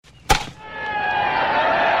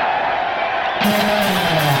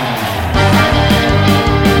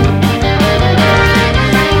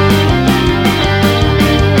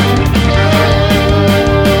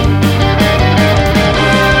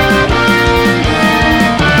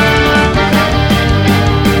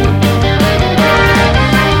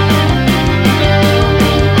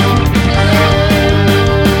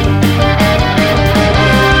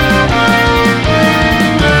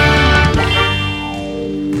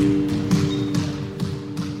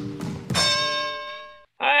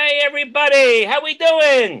everybody. How we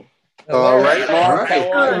doing? All right, Mark.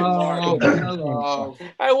 How are you, Mark?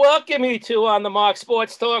 I welcome you to On the Mark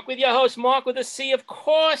Sports Talk with your host, Mark with a C, of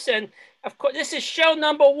course. And, of course, this is show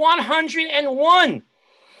number 101.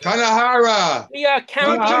 Kanahara. We are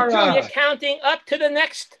counting up to the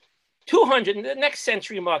next 200, the next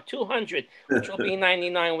century mark, 200, which will be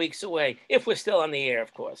 99 weeks away, if we're still on the air,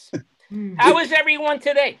 of course. How is everyone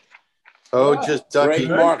today? Oh, just ducky.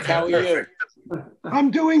 Great, Mark. How are you?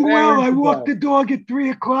 I'm doing well. I walked the dog at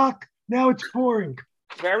 3 o'clock. Now it's pouring.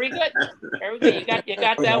 Very good. Very good. You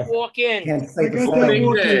got that walk in. I got that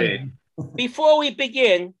walk in. Before we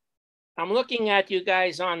begin, I'm looking at you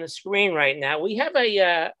guys on the screen right now. We have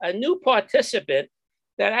a new participant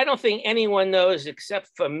that I don't think anyone knows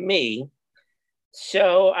except for me.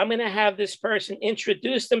 So I'm going to have this person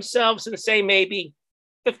introduce themselves and say maybe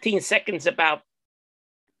 15 seconds about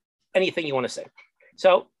anything you want to say.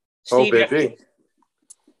 So, Steve. Baby.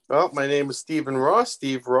 Well, my name is Stephen Ross,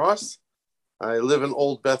 Steve Ross. I live in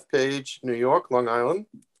Old Bethpage, New York, Long Island.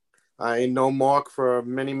 I know Mark for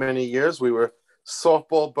many, many years. We were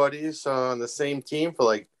softball buddies on the same team for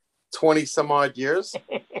like 20 some odd years.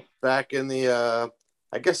 Back in the,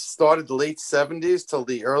 I guess started the late 70s till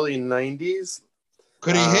the early 90s.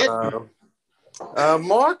 Could he hit?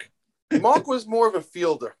 Mark was more of a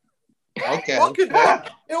fielder. Okay. Mark could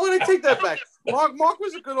hit. You know what? I take that back. Mark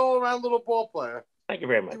was a good all-around little ball player. Thank you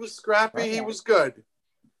very much. He was scrappy. He was good.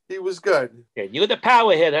 He was good. Yeah, you're the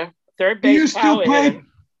power hitter, third base power hitter.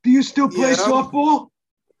 Do you still play softball?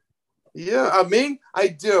 Yeah, I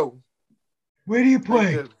do. Where do you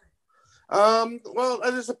play? Well,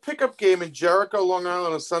 there's a pickup game in Jericho, Long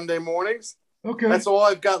Island on Sunday mornings. Okay. That's all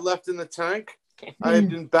I've got left in the tank. I've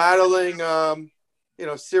been battling,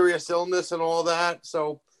 serious illness and all that.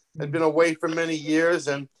 So I've been away for many years,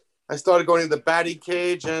 and I started going to the batting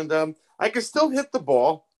cage, and I can still hit the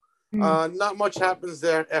ball. Not much happens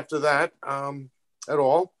there after that at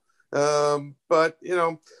all. But,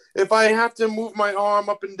 if I have to move my arm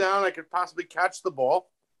up and down, I could possibly catch the ball.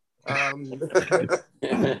 But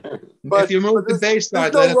if you move the base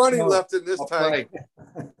side, there's no running left in this tank.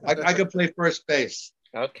 I could play first base.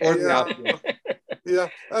 Okay. Yeah.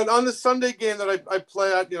 And on the Sunday game that I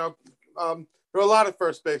play at, there are a lot of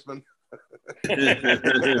first basemen.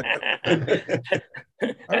 I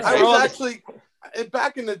was actually,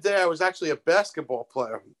 back in the day, I was actually a basketball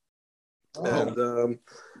player. Oh. And,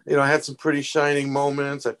 I had some pretty shining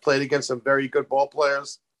moments. I played against some very good ball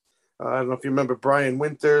players. I don't know if you remember Brian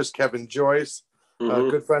Winters, Kevin Joyce, a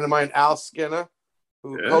good friend of mine, Al Skinner,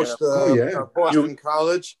 who coached Boston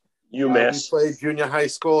College. UMass. He played junior high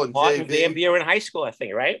school and Martin JV. Van Buren High School, I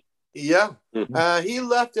think, right? Yeah. He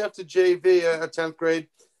left after JV at 10th grade.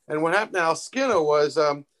 And what happened to Al Skinner was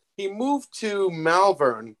he moved to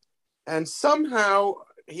Malvern, and somehow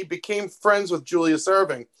he became friends with Julius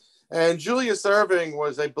Erving. And Julius Erving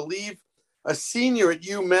was, I believe, a senior at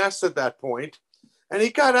UMass at that point. And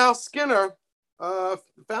he got Al Skinner,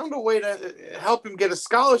 found a way to help him get a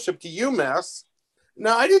scholarship to UMass.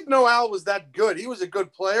 Now, I didn't know Al was that good. He was a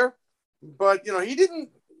good player, but, he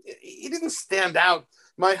didn't stand out.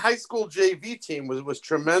 My high school JV team was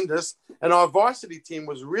tremendous, and our varsity team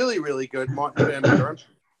was really, really good, Martin Van Buren.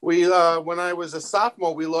 We, when I was a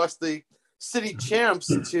sophomore, we lost the city champs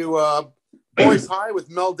to Boys High with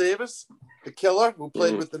Mel Davis, the killer, who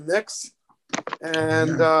played with the Knicks.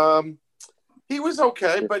 And he was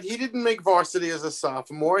okay, but he didn't make varsity as a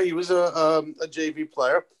sophomore. He was a JV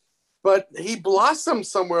player, but he blossomed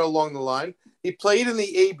somewhere along the line. He played in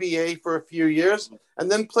the ABA for a few years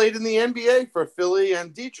and then played in the NBA for Philly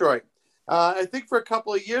and Detroit. I think for a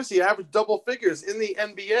couple of years, he averaged double figures in the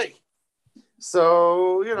NBA.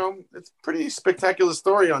 So, it's a pretty spectacular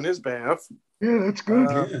story on his behalf. Yeah, that's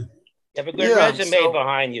good. You have a good resume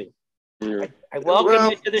behind you. I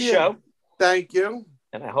welcome you to the show. Thank you.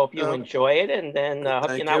 And I hope you enjoy it. And then I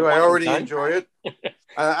hope you're not I already enjoy it.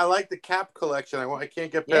 I like the cap collection. I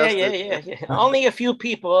can't get past it. Yeah. Only a few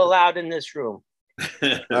people allowed in this room.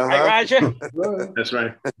 Right, Roger? That's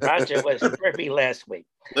right. Roger was privy last week.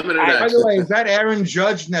 Limited By the way, is that Aaron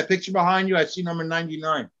Judge in that picture behind you? I see number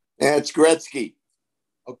 99. Yeah, it's Gretzky.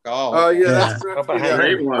 Oh, yeah, that's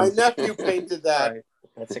Great one. My nephew painted that. Right.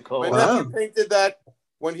 That's a cool My one. nephew painted that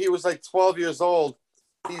when he was like 12 years old.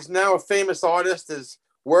 He's now a famous artist. His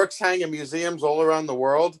works hang in museums all around the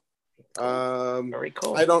world. Very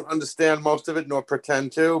cool. I don't understand most of it, nor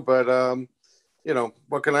pretend to, but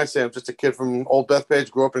what can I say? I'm just a kid from Old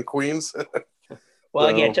Bethpage, grew up in Queens. Well,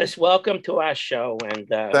 again, just welcome to our show, and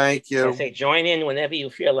thank you. I say join in whenever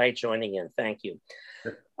you feel like joining in. Thank you.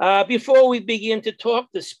 Before we begin to talk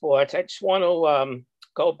the sports, I just want to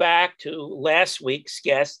go back to last week's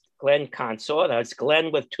guest, Glenn Consor. That's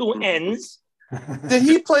Glenn with two N's. Did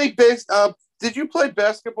he play base? Did you play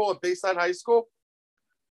basketball at Bayside High School?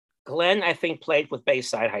 Glenn, I think, played with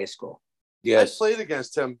Bayside High School. Yes, I played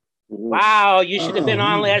against him. Wow, you should have been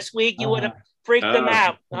on last week. You would have freaked him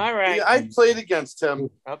out. All right. Yeah, I played against him.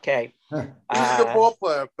 Okay. He's a good ball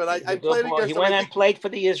player, but I played against him. He went and played for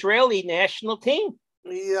the Israeli national team.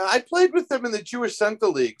 Yeah, I played with him in the Jewish Center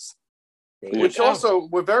Leagues, which also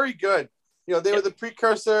were very good. You know, they were the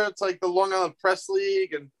precursor to like the Long Island Press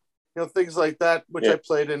League and things like that, which I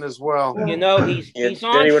played in as well. You know, he's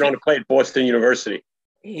on. Then he went on to play at Boston University.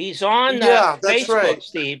 He's on that's Facebook, right.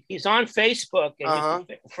 Steve. He's on Facebook. And you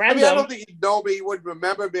can friend I him. don't think he'd know me. He wouldn't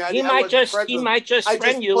remember me. He might just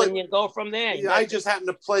friend you and you go from there. Yeah, I just happened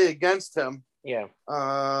to play against him. Yeah.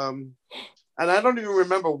 And I don't even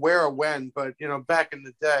remember where or when, but back in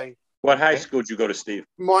the day. What high school did you go to, Steve?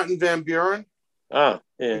 Martin Van Buren. Ah,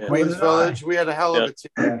 yeah. Queens Village. We had a hell of a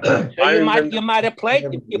team. So you might have played.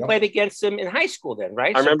 You played against him in high school, then,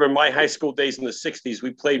 right? I remember my high school days in the '60s.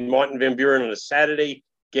 We played Martin Van Buren on a Saturday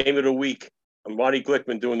game of the week. And Marty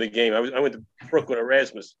Glickman doing the game. I went to Brooklyn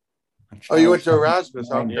Erasmus. Oh, you went to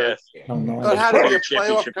Erasmus? Okay. Yes. So it had to be a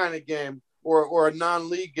playoff kind of game or a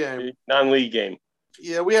non-league game. Non-league game.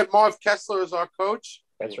 Yeah, we had Marv Kessler as our coach.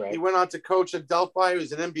 That's right. He went on to coach at Delphi. He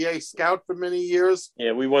was an NBA scout for many years.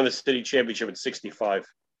 Yeah, we won the city championship in '65.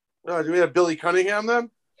 Oh, did we have Billy Cunningham then?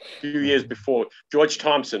 A few years before. George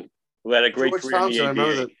Thompson, who had a great career in the NBA. I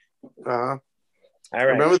remember that. All right. I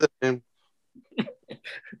remember the name.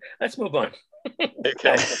 Let's move on.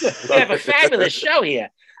 Okay. We have a fabulous show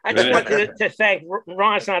here. I just wanted to thank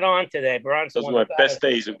Ron's not on today. Ron's those are my best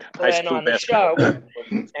days in high school on the basketball. show,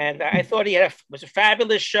 and I thought it was a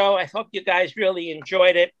fabulous show. I hope you guys really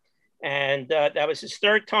enjoyed it, and that was his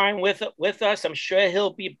third time with us. I'm sure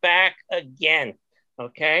he'll be back again.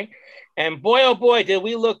 Okay, and boy, oh boy, did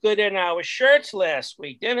we look good in our shirts last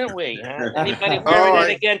week, didn't we? Huh? Anybody wearing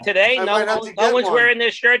it again today? No one's wearing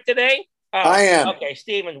this shirt today. Oh, I am. Okay,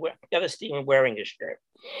 Stephen, the other Stephen wearing his shirt.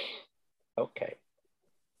 Okay.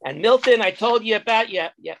 And Milton, I told you about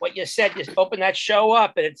what you said. Just open that show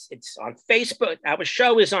up, and it's on Facebook. Our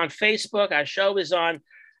show is on Facebook. Our show is on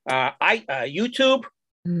YouTube,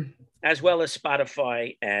 as well as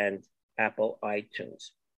Spotify and Apple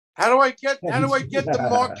iTunes. How do I get the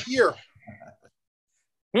mark gear?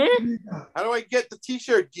 How do I get the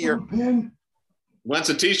T-shirt gear? What's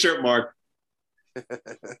a T-shirt, Mark?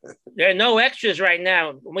 There are no extras right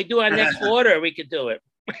now. When we do our next order, we could do it.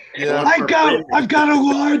 Yeah. I've got a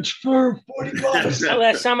large for $40.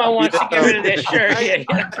 Unless someone wants to get rid of their shirt. I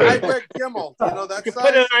wear Gimel. That you size.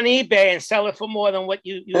 put it on eBay and sell it for more than what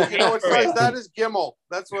you know what size that is? Gimel.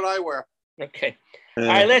 That's what I wear. Okay. All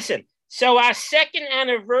right, listen. So our second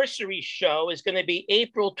anniversary show is going to be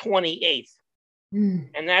April 28th.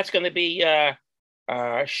 And that's going to be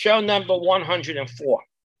show number 104.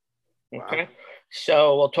 Okay. Wow.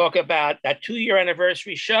 So we'll talk about that 2-year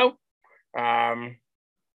anniversary show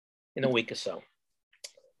in a week or so.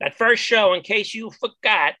 That first show, in case you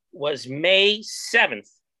forgot, was May 7th,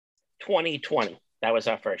 2020. That was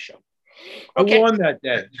our first show. Okay. Who won that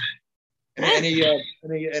day?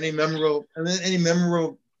 Any memorable?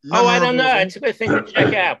 Oh, I don't know. It's a good thing to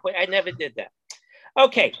check out. I never did that.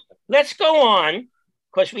 Okay, let's go on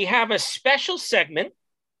because we have a special segment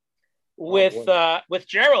with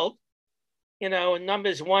Gerald.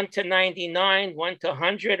 Numbers 1 to 99, 1 to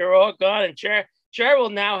 100 are all gone, and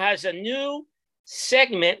Gerald now has a new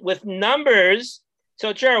segment with numbers.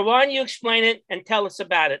 So, Gerald, why don't you explain it and tell us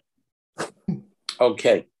about it?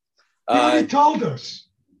 Okay. You already told us.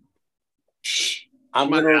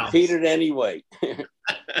 I'm going to repeat it anyway.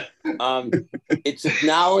 It's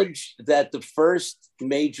acknowledged that the first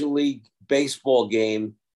Major League Baseball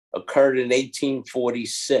game occurred in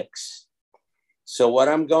 1846. So what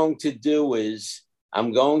I'm going to do is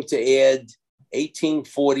I'm going to add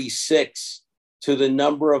 1846 to the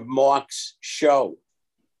number of Mark's show.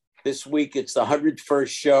 This week it's the 101st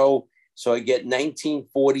show, so I get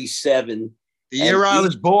 1947. The year I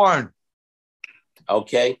was born.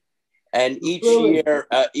 Okay. And each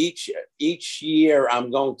year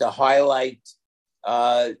I'm going to highlight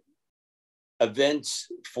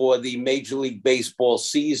events for the Major League Baseball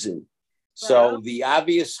season. So the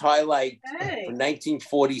obvious highlight for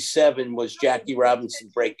 1947 was Jackie Robinson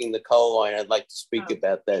breaking the color line. I'd like to speak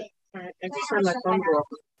about that.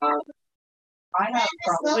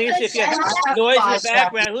 Please, if you have noise in the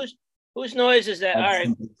background, whose noise is that? All right,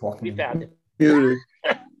 we found it.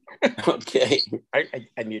 Okay.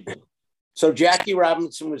 I muted him. So Jackie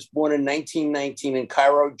Robinson was born in 1919 in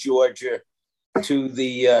Cairo, Georgia. He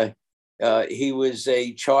was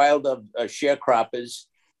a child of sharecroppers.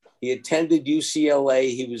 He attended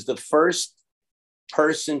UCLA. He was the first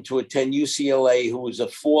person to attend UCLA who was a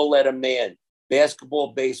 4-letter man: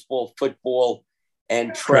 basketball, baseball, football,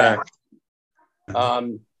 and track.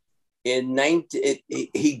 In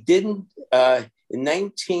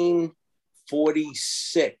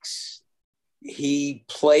 1946, he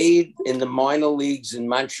played in the minor leagues in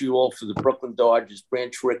Montreal for the Brooklyn Dodgers.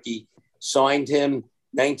 Branch Rickey signed him.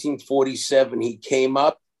 1947, he came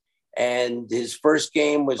up, and his first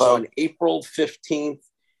game was on April 15th,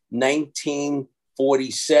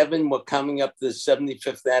 1947. We're coming up to the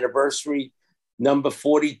 75th anniversary. Number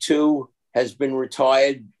 42 has been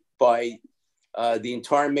retired by the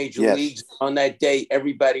entire major leagues. On that day,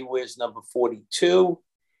 everybody wears number 42.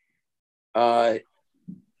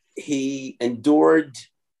 He endured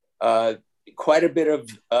quite a bit of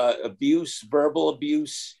abuse, verbal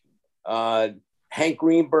abuse. Hank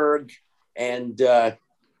Greenberg and Pee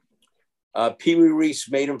Wee Reese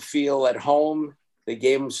made him feel at home. They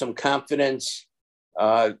gave him some confidence.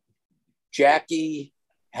 Jackie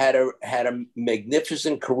had a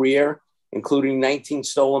magnificent career, including 19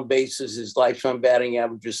 stolen bases. His lifetime batting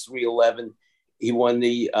average is .311. He won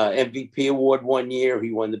the MVP award one year.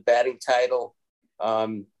 He won the batting title.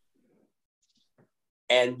 And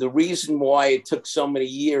the reason why it took so many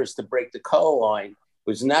years to break the color line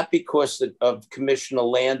was not because of Commissioner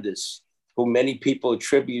Landis, who many people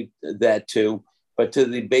attribute that to, but to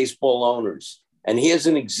the baseball owners. And here's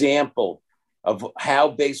an example of how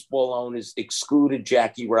baseball owners excluded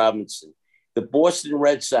Jackie Robinson. The Boston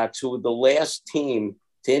Red Sox, who were the last team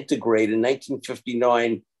to integrate in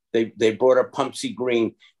 1959, they brought up Pumpsie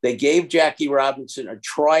Green. They gave Jackie Robinson a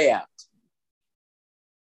tryout.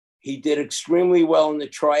 He did extremely well in the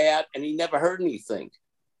tryout, and he never heard anything.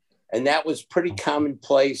 And that was pretty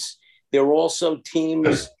commonplace. There were also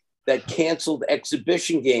teams that canceled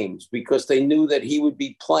exhibition games because they knew that he would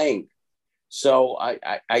be playing. So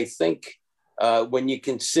I think when you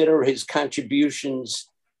consider his contributions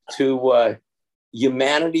to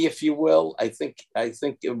humanity, if you will, I think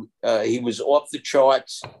he was off the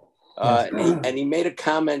charts. And he made a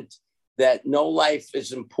comment that no life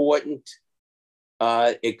is important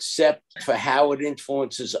except for how it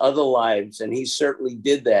influences other lives. And he certainly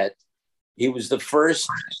did that. He was the first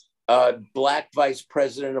Black vice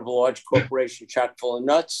president of a large corporation, chock full of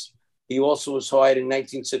nuts. He also was hired in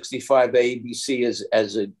 1965 by ABC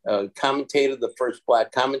as a commentator, the first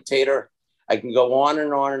Black commentator. I can go on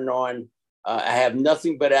and on and on. I have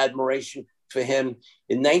nothing but admiration for him.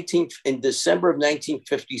 In December of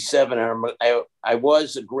 1957, I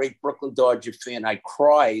was a great Brooklyn Dodger fan. I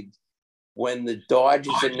cried when the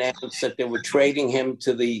Dodgers announced that they were trading him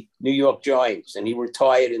to the New York Giants, and he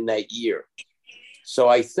retired in that year. So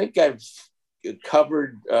I think I've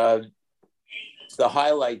covered the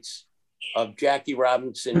highlights of Jackie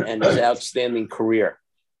Robinson and his outstanding career.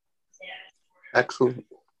 Excellent.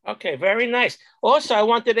 Okay, very nice. Also, I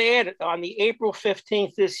wanted to add, on the April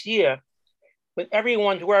 15th this year, when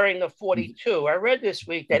everyone's wearing the 42, I read this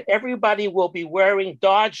week that everybody will be wearing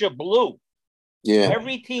Dodger blue. Yeah.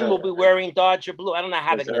 Every team will be wearing Dodger blue. I don't know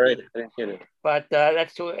how to get it, but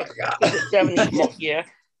that's the 70th year.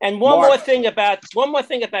 And one more thing about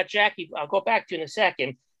Jackie, I'll go back to in a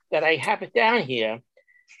second, that I have it down here,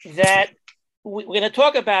 that we're going to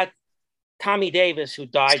talk about Tommy Davis, who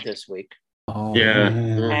died this week. Oh, yeah.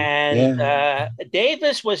 And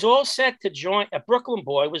Davis was all set to join, a Brooklyn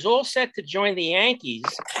boy, was all set to join the Yankees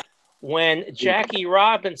when Jackie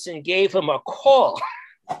Robinson gave him a call.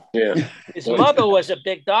 Yeah. His mother was a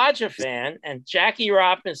big Dodger fan, and Jackie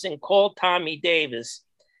Robinson called Tommy Davis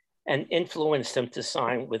and influenced him to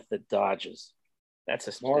sign with the Dodgers. That's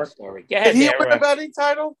a story. Go ahead, Did he win a batting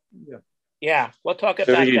title? Yeah, we'll talk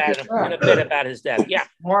about that in a bit about his death. Yeah.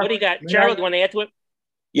 What do you got? Gerald, you want to add to it?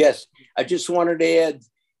 Yes. I just wanted to add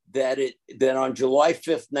that on July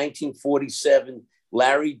 5th, 1947,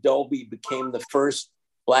 Larry Doby became the first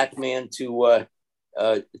Black man to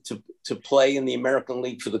play in the American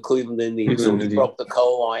League for the Cleveland Indians. So he broke the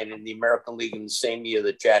color line in the American League in the same year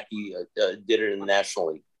that Jackie did it in the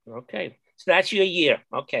National League. Okay, so that's your year.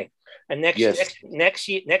 Okay, and next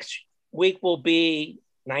week will be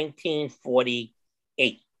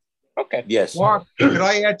 1948. Okay. Yes. Mark, could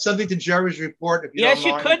I add something to Jerry's report? If you yes, don't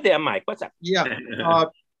you mind? could there, Mike. What's up? Yeah.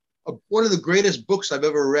 One of the greatest books I've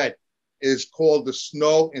ever read is called The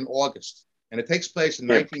Snow in August, and it takes place in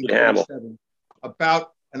 1947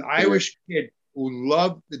 about an Irish kid who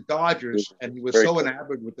loved the Dodgers, and he was so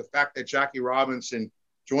enamored with the fact that Jackie Robinson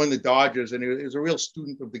joined the Dodgers, and he was a real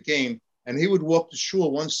student of the game. And he would walk to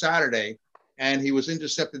shul one Saturday, and he was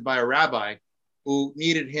intercepted by a rabbi who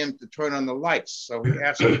needed him to turn on the lights. So he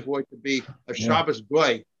asked the boy to be a Shabbos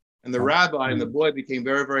goy And the rabbi and the boy became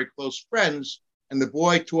very, very close friends. And the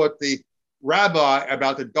boy taught the rabbi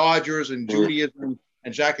about the Dodgers and Judaism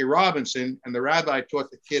and Jackie Robinson. And the rabbi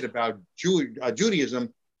taught the kid about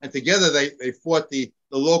Judaism. And together they fought the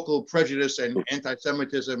local prejudice and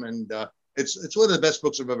anti-Semitism. And it's one of the best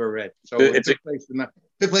books I've ever read. So it took place in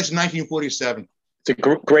 1947. It's a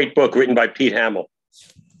great book written by Pete Hamill.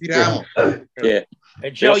 Pete Hamill. Yeah.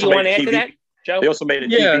 Joe, you want to add to that? Joe? They also made a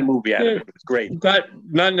TV movie out of it. It was great.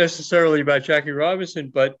 Not necessarily about Jackie Robinson,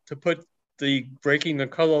 but to put the breaking the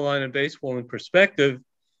color line of baseball in perspective,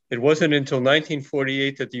 it wasn't until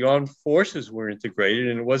 1948 that the armed forces were integrated,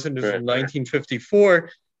 and it wasn't until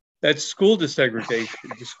 1954 that school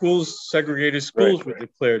desegregation, segregated schools were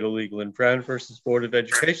declared illegal in Brown versus Board of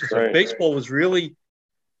Education. So baseball was really,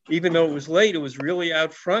 even though it was late, it was really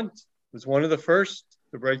out front. It was one of the first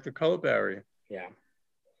to break the color barrier. Yeah.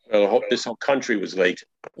 Well, this whole country was late.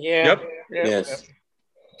 Yeah. Yep. Yes. Okay.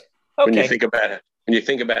 When you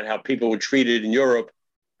think about how people were treated in Europe,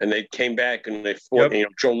 and they came back and they fought,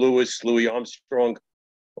 Joe Louis, Louis Armstrong,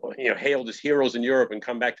 hailed as heroes in Europe, and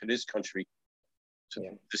come back to this country. It's a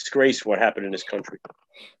disgrace what happened in this country.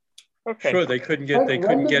 Okay. Sure, they couldn't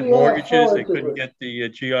get mortgages. They couldn't get the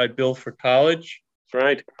GI Bill for college. That's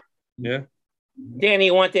right. Yeah. Danny,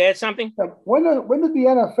 you want to add something? When did the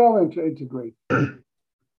NFL integrate?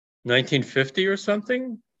 1950 or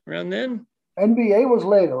something, around then. NBA was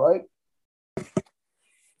later, right?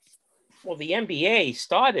 Well, the NBA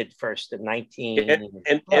started first in 19. And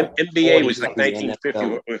NBA was like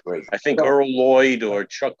 1950. I think Earl Lloyd or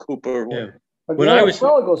Chuck Cooper. Yeah. But when I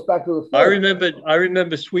goes back to the 30s. I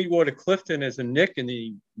remember Sweetwater Clifton as a Knick in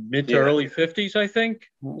the mid to early 50s, I think.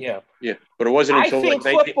 Yeah. Yeah. But it wasn't until I think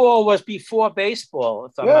football was before baseball,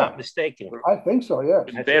 if I'm not mistaken. I think so, yeah.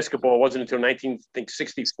 And basketball wasn't until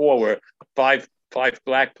 1964 where five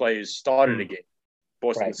black players started again.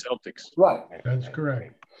 Boston Celtics. Right. That's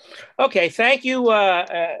correct. Okay, thank you,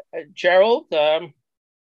 Gerald,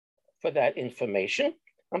 for that information.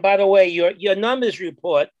 And by the way, your numbers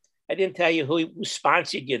report, I didn't tell you who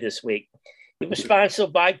sponsored you this week. It was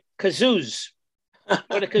sponsored by Kazoos.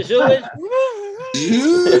 What a kazoo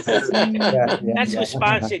is? That's who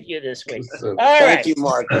sponsored you this week. All right. Thank you,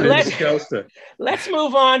 Mark. Let's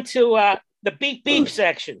move on to the beep beep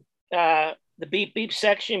section. The beep beep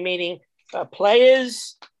section meaning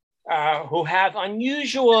players who have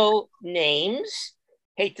unusual names.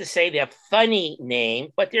 Hate to say they're funny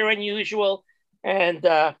name, but they're unusual. And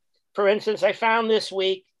for instance, I found this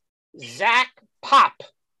week Zach Pop,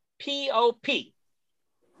 P-O-P.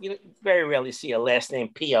 You very rarely see a last name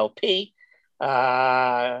P-O-P.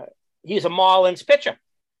 He's a Marlins pitcher.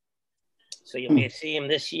 So you may see him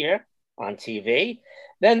this year on TV.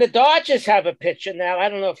 Then the Dodgers have a pitcher now. I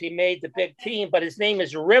don't know if he made the big team, but his name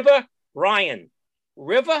is River Ryan.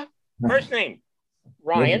 River, first name,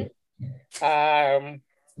 Ryan.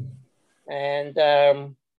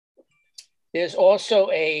 There's also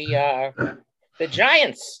the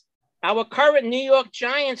Giants. Our current New York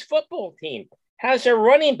Giants football team has a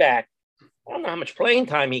running back. I don't know how much playing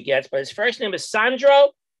time he gets, but his first name is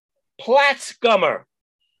Sandro Platzgummer.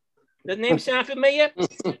 Does the name sound familiar?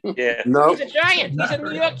 Yeah. No. He's a Giant. He's a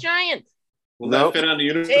New York Giant. Will that fit on the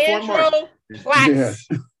uniform, Mark? Sandro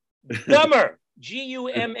Platzgummer.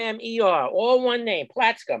 G-U-M-M-E-R. All one name,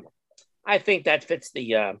 Platzgummer. I think that fits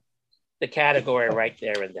the category right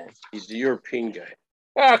there and then. He's the European guy.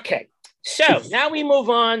 Okay. So now we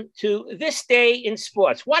move on to this day in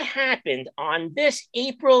sports. What happened on this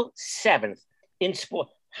April 7th in sport,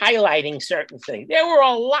 highlighting certain things? There were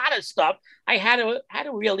a lot of stuff. I had to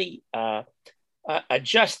really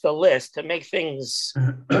adjust the list to make things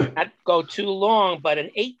not go too long. But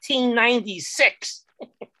in 1896,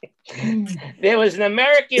 there was an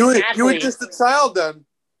American athlete. You were just a child then.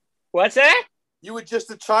 What's that? You were just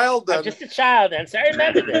a child then. I'm just a child then, so I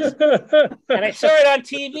remember this. And I saw it on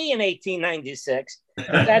TV in 1896,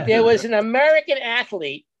 that there was an American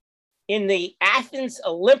athlete in the Athens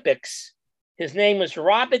Olympics. His name was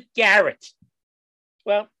Robert Garrett.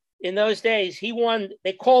 Well, in those days, he won,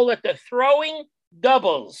 they called it the throwing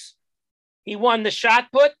doubles. He won the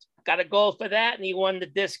shot put, got a gold for that, and he won the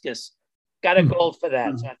discus, got a gold for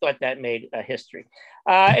that. So I thought that made a history.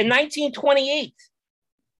 In 1928,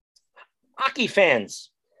 hockey fans,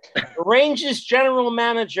 the Rangers general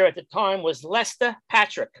manager at the time was Lester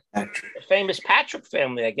Patrick. The famous Patrick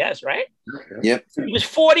family, I guess, right? Yep. He was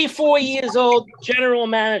 44 years old, general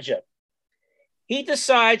manager. He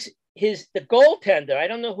decides the goaltender, I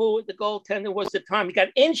don't know who the goaltender was at the time, he got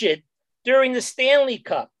injured during the Stanley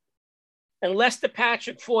Cup. And Lester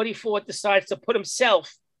Patrick, 44, decides to put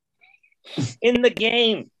himself in the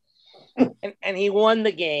game. and he won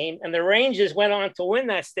the game. And the Rangers went on to win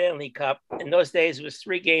that Stanley Cup. In those days, it was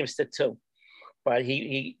 3-2. But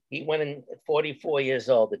he went in at 44 years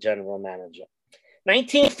old, the general manager.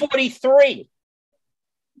 1943,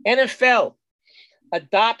 NFL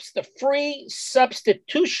adopts the free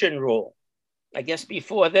substitution rule. I guess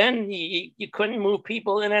before then, you couldn't move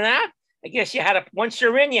people in and out. I guess you had to, once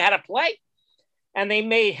you're in, you had to play. And they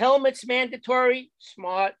made helmets mandatory,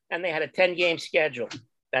 smart, and they had a 10-game schedule.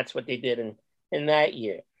 That's what they did in that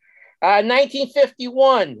year.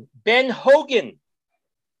 1951, Ben Hogan,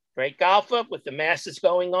 great golfer with the Masters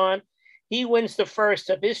going on. He wins the first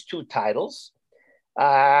of his 2 titles.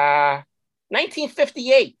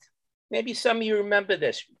 1958, maybe some of you remember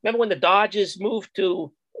this. Remember when the Dodgers moved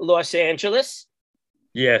to Los Angeles?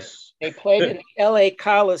 Yes. They played in the LA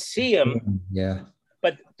Coliseum. Yeah.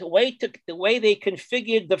 But the way they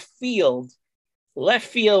configured the field, left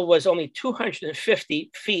field was only 250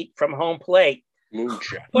 feet from home plate.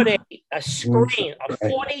 Moonshot. Put a screen, a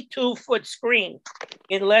 42-foot screen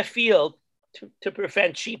in left field to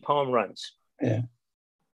prevent cheap home runs. Yeah.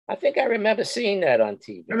 I think I remember seeing that on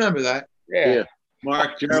TV. I remember that. Yeah.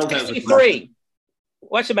 Mark, Gerald has a 63.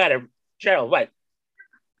 What's the matter, Gerald? What?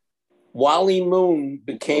 Wally Moon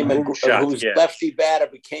became lefty batter,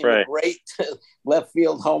 became a great left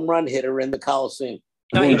field home run hitter in the Coliseum.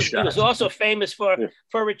 No, he was also famous for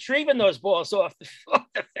retrieving those balls off the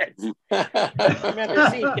fence. I remember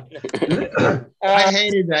seeing it. I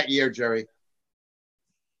hated that year, Jerry.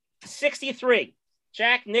 63.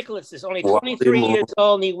 Jack Nicklaus is only 23 years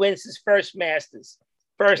old, and he wins his first Masters,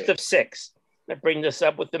 first of 6. That brings us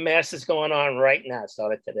up with the Masters going on right now,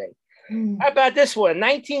 started today. How about this one?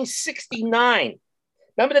 1969.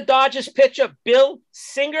 Remember the Dodgers pitcher, Bill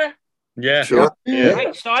Singer? Yeah. Sure. Yeah.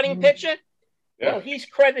 Right, starting pitcher? Yeah. Well, he's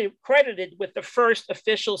credited with the first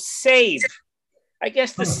official save. I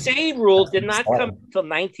guess the save rule did not come until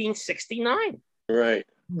 1969. Right.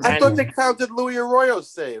 I thought they counted Louis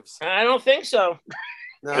Arroyo's saves. I don't think so.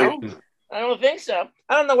 No? I don't think so.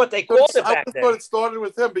 I don't know what they called it back I then. thought it started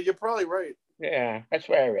with him, but you're probably right. Yeah, that's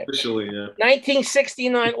where I read. officially, yeah.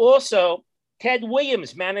 1969 also, Ted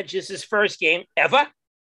Williams manages his first game ever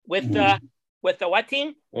with the what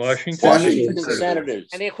team? Washington Senators.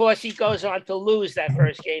 And of course, he goes on to lose that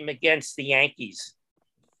first game against the Yankees.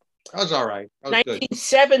 That was all right. That was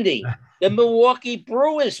 1970, the Milwaukee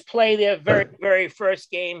Brewers play their very, very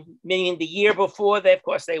first game, meaning the year before. They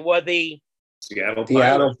were the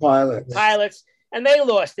Seattle Pilots. and they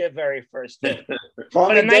lost their very first game.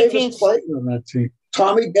 Tommy Davis played on that team.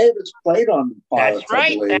 Tommy Davis played on the Pilots.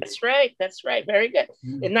 That's right. Very good.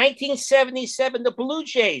 In 1977, the Blue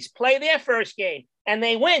Jays play their first game, and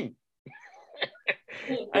they win.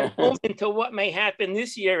 I'm hoping to what may happen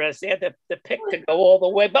this year as they had the pick to go all the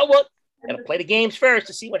way. But we'll gotta play the games first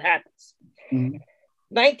to see what happens.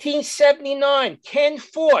 1979, Ken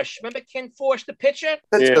Forsch. Remember Ken Forsch, the pitcher?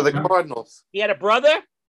 Pitcher, the Cardinals. He had a brother.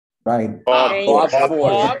 Right. Bob. Bob.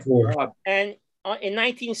 And in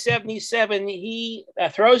 1977, he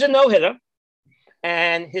throws a no-hitter.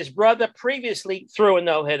 And his brother previously threw a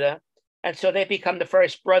no-hitter. And so they become the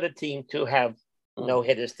first brother team to have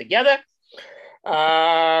no-hitters together.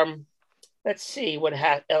 Let's see what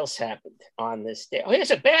else happened on this day. Oh,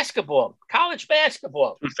 here's a basketball, college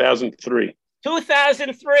basketball. 2003.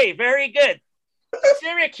 2003, very good.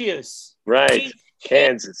 Syracuse. Right.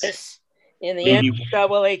 Kansas. In the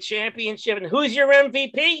NCAA championship. And who's your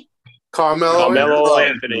MVP? Carmelo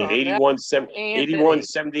Anthony.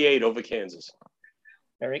 81-78 over Kansas.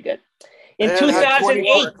 Very good. In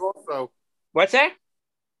 2008. What's that?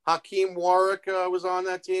 Hakeem Warwick was on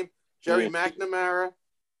that team. Jerry McNamara.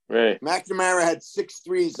 Right. McNamara had 6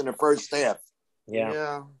 threes in the first half.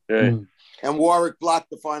 Yeah. Right. And Warwick blocked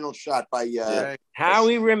the final shot by how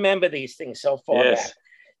we remember these things so far back.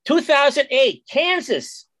 2008,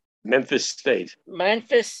 Kansas. Memphis State. I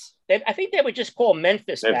think they were just called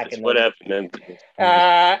Memphis back in the day. Memphis.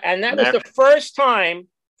 And that was the first time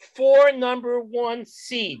 4 number 1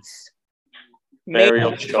 seeds made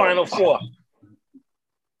the Final Four.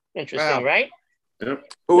 Interesting, right? Yep.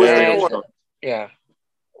 Yeah.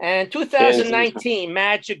 And 2019,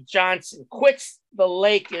 Magic Johnson quits the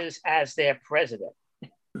Lakers as their president.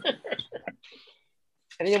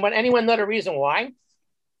 Anyone know the reason why?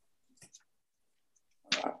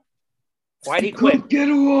 Why'd he quit? Couldn't get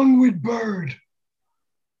along with Bird.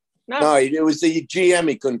 No, it was the GM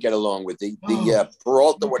he couldn't get along with, the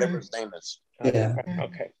Peralta, whatever his name is. Yeah.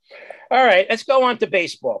 Okay. All right, let's go on to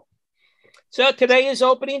baseball. So today is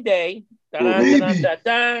opening day.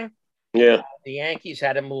 Yeah. The Yankees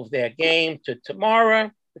had to move their game to tomorrow.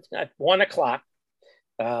 It's at 1:00.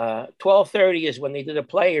 12:30 is when they do the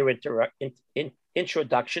player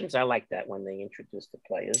introductions. I like that when they introduce the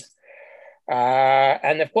players.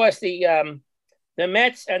 And of course, the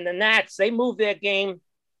Mets and the Nats, they move their game,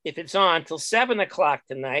 if it's on, till 7 o'clock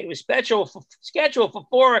tonight. It was scheduled for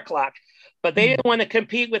 4 o'clock, but they didn't want to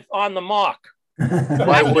compete with On the Mark.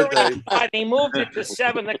 Why would they? They moved it to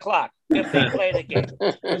 7 o'clock if they play the game.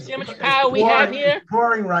 See how much power we have here? It's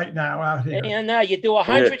pouring right now out here. And you do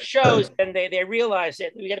 100 shows, and they realize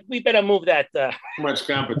that we better move that. Too much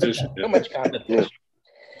competition. Too much competition.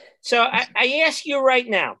 So I ask you right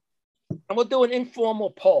now, and we'll do an informal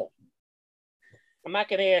poll. I'm not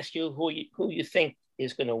going to ask you who you think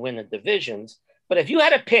is going to win the divisions, but if you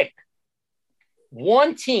had to pick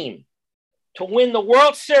one team to win the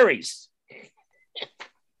World Series,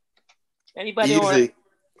 anybody? Easy.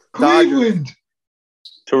 Cleveland.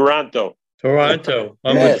 Toronto.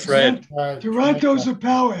 I'm with Fred. Toronto's a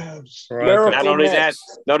powerhouse. Not only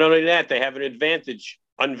that, they have an advantage.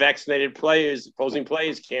 Unvaccinated players, opposing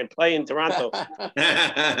players, can't play in Toronto.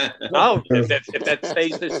 No, if that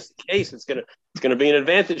stays this case, it's gonna be an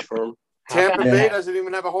advantage for them. Tampa Bay doesn't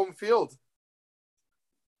even have a home field.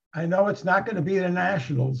 I know it's not going to be the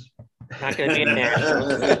Nationals. Not going to be the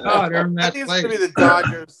Nationals. I think it's going to be the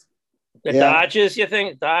Dodgers. The Dodgers, you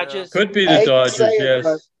think? Dodgers? Could be the Dodgers, yes.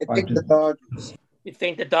 I think the Dodgers. You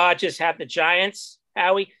think the Dodgers have the Giants,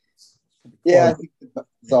 Howie? Yeah, I think the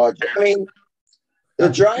Dodgers. I mean, the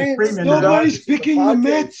Giants. Nobody's picking the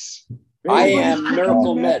Mets. I am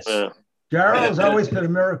Miracle Mets. Daryl's always been a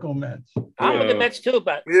Miracle Mets. I'm with the Mets too,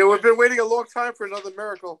 but we've been waiting a long time for another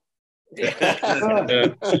miracle.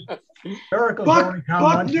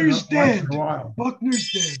 Buckner's dead.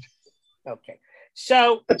 Buckner's dead. Okay.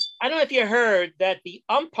 So I don't know if you heard that the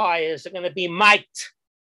umpires are going to be mic'd.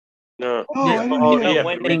 No.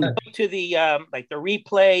 When they go to the like the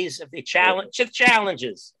replays of the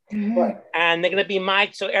challenges, and they're going to be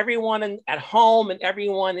mic'd so everyone at home and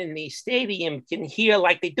everyone in the stadium can hear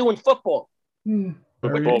like they do in football.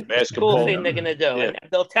 Football, basketball. Cool thing they're going to do, and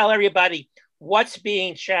they'll tell everybody what's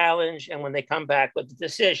being challenged, and when they come back with the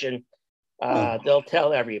decision, they'll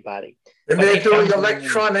tell everybody. And they're doing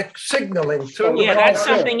electronic signaling too. Yeah, that's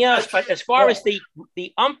something else. But as far as the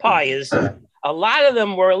umpires, a lot of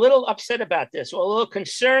them were a little upset about this, or a little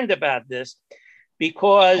concerned about this,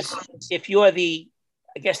 because if you're the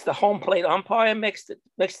home plate umpire makes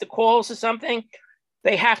the calls or something,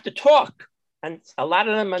 they have to talk, and a lot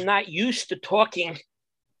of them are not used to talking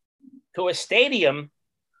to a stadium.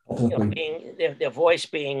 Being their voice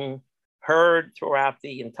being heard throughout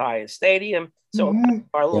the entire stadium, so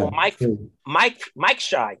are a little mic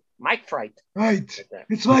shy, mic fright. Right.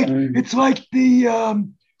 It's like the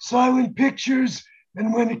silent pictures,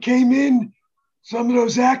 and when it came in, some of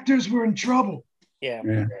those actors were in trouble.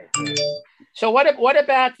 Yeah. So what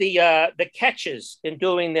about the catches in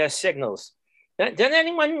doing their signals? Does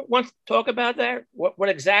anyone want to talk about that? What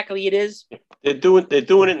exactly it is? They're doing it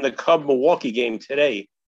in the Cub Milwaukee game today.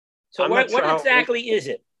 So what exactly is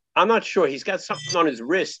it? I'm not sure. He's got something on his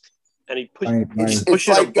wrist, and he's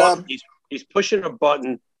pushing a button. He's pushing a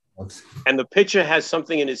button, and the pitcher has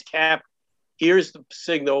something in his cap, hears the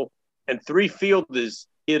signal, and 3 fielders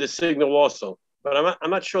hear the signal also. But I'm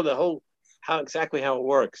not sure how exactly it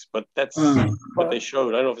works. But that's what they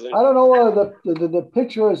showed. I don't know if I don't know whether the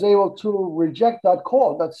pitcher is able to reject that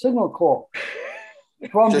call, that signal call.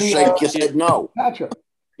 From just shake your head no. Catcher.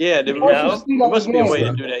 Yeah, there must be a way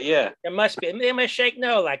to do that. Yeah, there must be. They must shake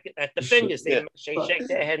no, like at the fingers. They shake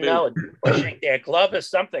their head no, or shake their glove or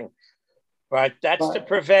something. But that's to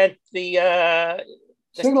prevent the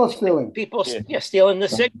signal stealing. People, stealing the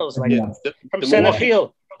signals from center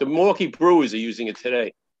field. The Milwaukee Brewers are using it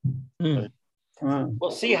today. We'll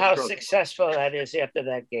see how successful that is after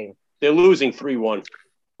that game. They're losing 3-1.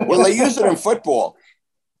 Well, they use it in football.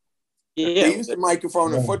 Yeah, they use the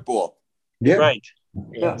microphone in football. Yeah, right.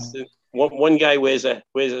 Yeah. One guy wears the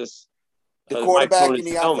quarterback and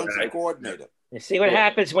the offensive coordinator. You see what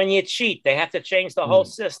happens when you cheat? They have to change the whole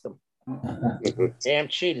system. Damn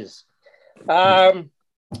cheaters. So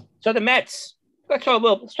the Mets. Let's talk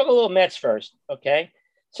a little Mets first, okay?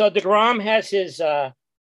 So DeGrom has his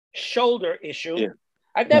shoulder issue. Yeah.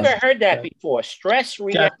 I've never heard that before. Stress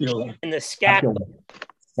reaction in the scapula.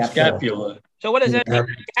 Scapula. So what does that mean?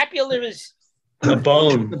 Scapula is the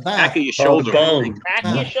bone. The back of your shoulder. Bone. Back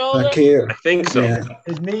of your shoulder? Back here. I think so. Yeah.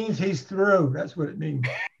 It means he's through. That's what it means.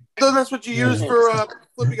 So that's what you use for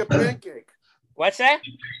flipping a pancake. What's that?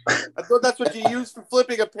 I thought that's what you use for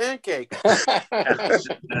flipping a pancake.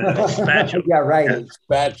 Spatula. Yeah, right.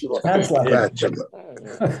 Spatula. Spatula.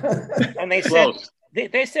 And they said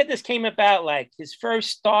They said this came about like his first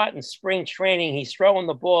start in spring training. He's throwing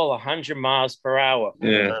the ball 100 miles per hour.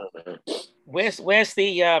 Yeah. Where's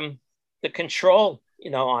the control,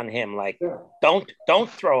 on him? Like, don't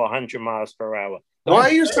throw 100 miles per hour. Why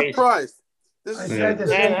are you surprised? I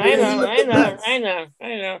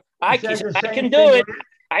know. I can do it.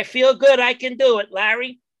 I feel good. I can do it,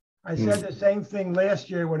 Larry. I said the same thing last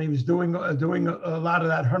year when he was doing a lot of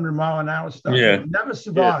that 100-mile-an-hour stuff. Yeah. He'll never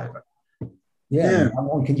survive. Yeah. How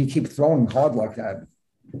long can you keep throwing hard like that?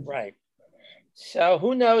 Right. So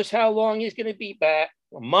who knows how long he's going to be back?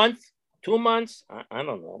 A month? 2 months? I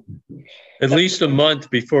don't know. At least a month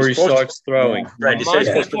before he starts throwing. Right. A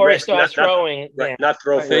month before he starts throwing. Not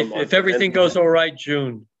throw for a month. If everything goes all right,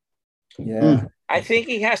 June. Yeah. I think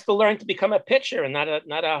he has to learn to become a pitcher and not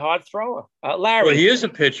a hard thrower. Larry. Well, he is a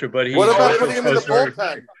pitcher, but he's what about putting him in the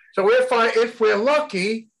bullpen? So if we're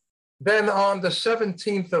lucky, then on the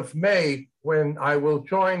 17th of May, when I will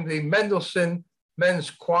join the Mendelssohn Men's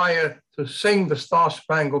Choir to sing the Star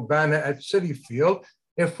Spangled Banner at Citi Field,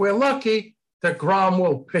 if we're lucky, DeGrom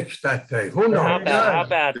will pitch that day. Who knows? How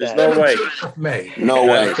about There's that? no way. No I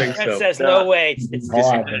way. don't think That so. says no way. It's 1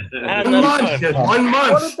 month. 1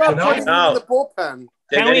 month. What about putting him No. in the bullpen?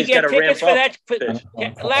 Can we get tickets for that? Pitch.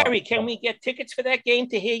 Larry, can we get tickets for that game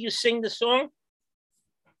to hear you sing the song?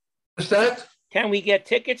 What's that? Can we get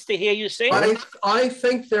tickets to hear you sing? I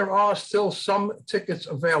think there are still some tickets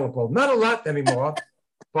available. Not a lot anymore,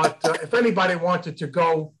 but if anybody wanted to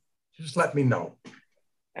go, just let me know.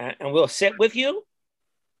 And we'll sit with you,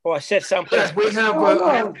 or sit someplace. Yes, we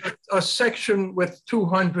have a section with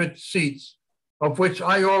 200 seats, of which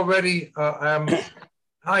I already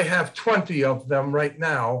I have 20 of them right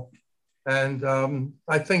now, and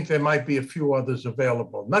I think there might be a few others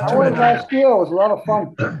available. Not too many. Last year, it was a lot of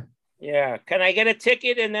fun. Yeah. Can I get a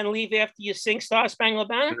ticket and then leave after you sing Star Spangled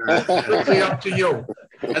Banner? It's up to you.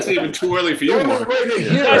 That's even too early for you, Mark.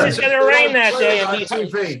 Because it's going to rain that day. It'll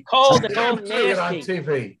be cold and cold and on nasty.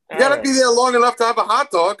 TV. You got to be there long enough to have a hot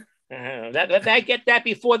dog. Get that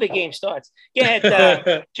before the game starts. Go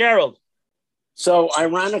ahead, Gerald. So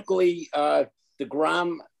ironically,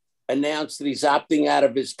 DeGrom announced that he's opting out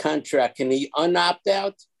of his contract. Can he un-opt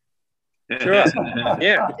out? Sure.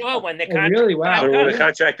 Yeah. Well, when the really, wow. When the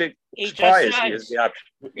contract expires, he has the option.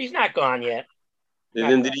 He's not gone yet. At the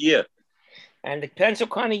end of the year. And it depends what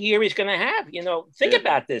kind of year he's going to have. Think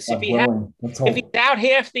about this. If he's out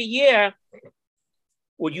half the year,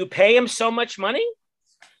 would you pay him so much money?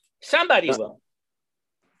 Somebody will.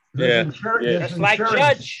 Yeah. Just like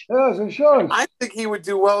Judge. There's insurance. I think he would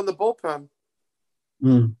do well in the bullpen.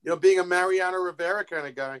 Being a Mariano Rivera kind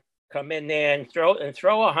of guy. Come in there and throw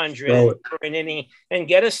 100 for an inning and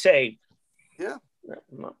get a save. Yeah.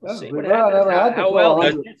 We'll see what happens. How well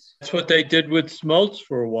that's what they did with Smoltz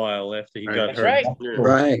for a while after he got hurt. Right.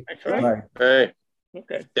 Right. That's right. Hey.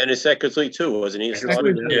 Okay. Dennis Eckersley too, wasn't he?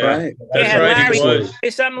 Yeah. Right. That's right. Larry, He was. say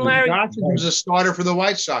something, Larry. Johnson was a starter for the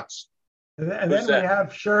White Sox. And then we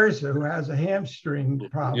have Scherzer, who has a hamstring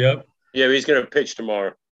problem. Yep. Yeah, he's going to pitch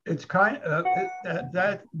tomorrow. It's kind of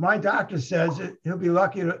that my doctor says he'll be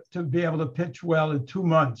lucky to be able to pitch well in 2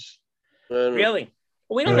 months. Really?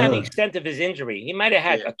 Well, we don't know the extent of his injury. He might have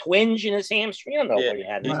had a twinge in his hamstring. I don't know what he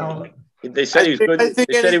had. Well, They said he was good. They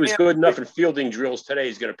said he was good enough in fielding drills today.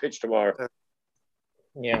 He's going to pitch tomorrow.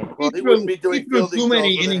 Yeah. Well, he wouldn't be doing fielding too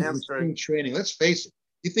many drills with a innings in hamstring. spring training. Let's face it.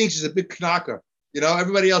 He thinks he's a big knocker.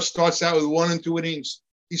 Everybody else starts out with 1 and 2 innings.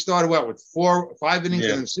 He started with 4, 5 innings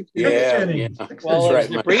and then 6 innings. Well,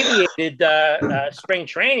 it's abbreviated spring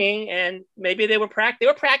training, and maybe they were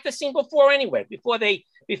practicing before anyway. Before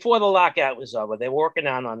the lockout was over, they were working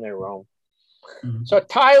on their own. Mm-hmm. So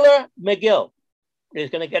Tyler McGill is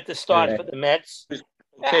going to get the start for the Mets.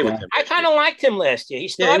 Okay with him. I kind of liked him last year. He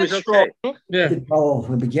started strong. Yeah. Oh,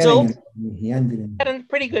 from the beginning, he ended. Had a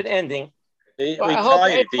pretty good ending. He I hope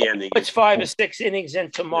tied at the ending. It's 5 or 6 innings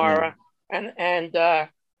in tomorrow, and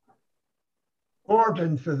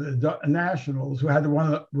Corbin for the Nationals, who had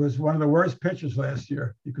was one of the worst pitchers last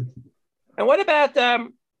year. And what about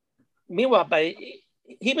meanwhile?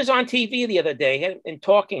 He was on TV the other day and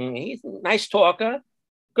talking. He's a nice talker,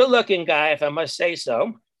 good-looking guy, if I must say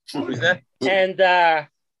so. Who's that? And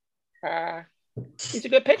he's a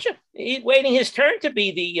good pitcher. He's waiting his turn to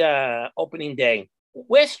be the opening day.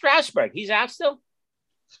 Where's Strasburg? He's out still?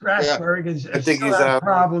 Strasburg I think he's out.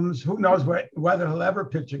 Problems. Who knows whether he'll ever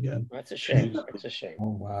pitch again? That's a shame. That's a shame.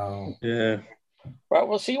 Oh, wow. Yeah. Well,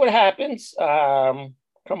 we'll see what happens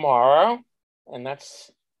tomorrow. And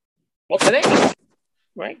that's, today,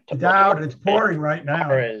 right? Doubt it's pouring right now.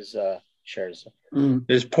 Tomorrow is Scherzer.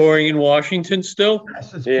 It's pouring in Washington still?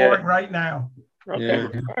 Yes, it's pouring right now. Okay. Yeah.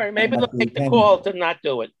 All right. Maybe they'll take the call to not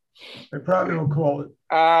do it. They probably will call it.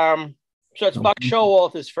 So it's Buck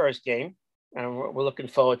Showalter's first game, and we're looking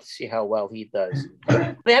forward to see how well he does.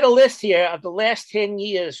 They had a list here of the last 10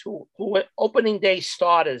 years who were opening day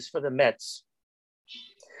starters for the Mets.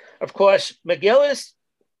 Of course, McGill is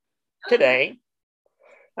today,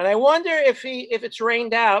 and I wonder if it's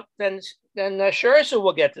rained out, then Scherzer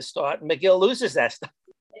will get the start, and McGill loses that stuff,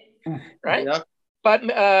 right? Yeah. But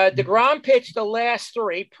DeGrom pitched the last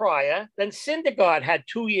 3 prior. Then Syndergaard had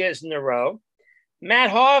 2 years in a row.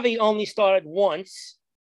 Matt Harvey only started once,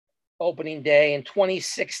 opening day in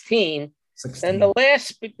 2016.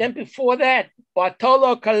 Then before that,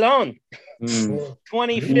 Bartolo Colon,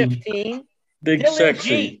 2015. Big Dylan sexy.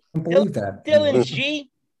 G. I believe that. Dylan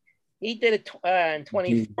G. He did it in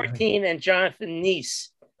 2014, and Jonathan Neese.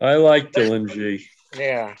 I like Dylan G.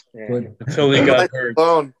 Yeah. Until he got hurt.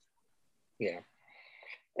 Yeah.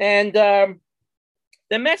 And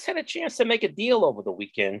the Mets had a chance to make a deal over the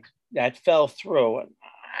weekend that fell through.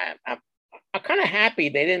 I'm kind of happy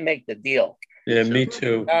they didn't make the deal. Yeah, me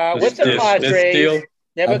too. With the Padres,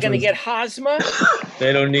 they were going to get Hosmer.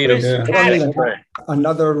 They don't need him.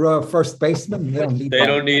 Another first baseman. They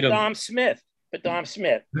don't need him. Dom Smith.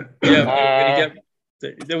 Yeah,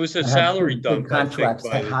 there was a salary dump. Contracts,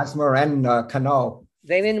 Hosmer and Cano.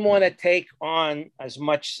 They didn't want to take on as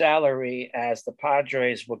much salary as the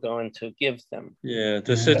Padres were going to give them. Yeah,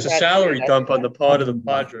 it's a salary dump on the part of the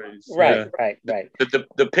Padres. Right.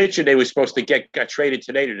 The pitcher they were supposed to get got traded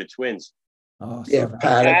today to the Twins. Oh, yeah,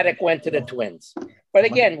 Paddock went to the Twins. But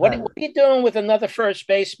again, what are you doing with another first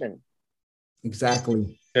baseman?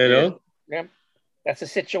 Exactly. Yeah. That's a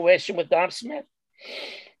situation with Dom Smith.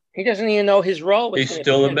 He doesn't even know his role. He's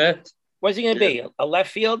still a Met. What's he going to be? A left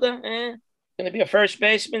fielder? Going to be a first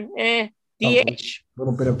baseman? DH. A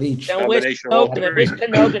little bit of each. Then where's Cano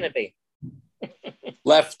going to be?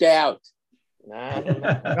 Left out.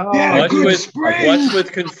 What's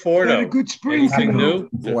with Conforto? A good spring. Anything new?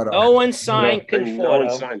 No one signed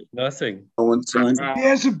Conforto. Nothing. No one signed. He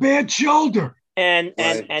has a bad shoulder. And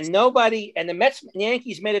nobody, and the Mets and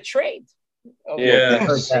Yankees made a trade.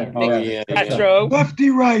 Castro, lefty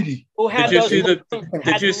righty. Who had Did you see the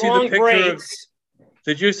picture of?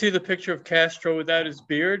 Did you see the picture of Castro without his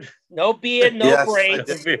beard? No beard, no braids.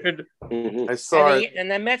 No beard. I saw it. And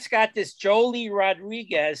the Mets got this Joely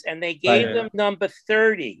Rodriguez, and they gave him number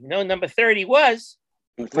 30. You know, number 30 was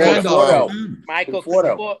Michael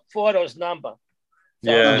Conforto's number.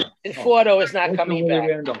 So Conforto is not coming back.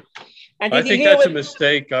 And I think that's a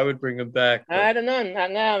mistake. I would bring him back. I don't know. Not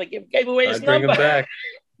now. They gave away his number. Bring him back.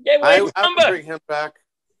 I would bring him back.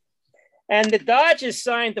 And the Dodgers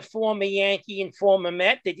signed the former Yankee and former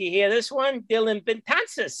Met. Did you hear this one? Dylan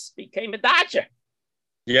Betances became a Dodger.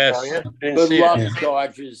 Yes. Good luck,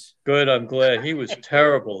 Dodgers. Good. I'm glad. He was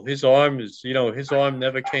terrible. His arm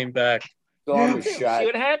never came back. See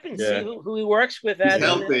what happens. Yeah. See who he works with. He's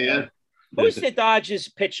healthy, yeah. Who's the Dodgers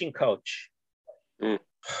pitching coach?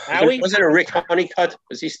 Was it a Rick Honeycutt?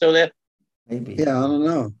 Was he still there? Maybe. Yeah, I don't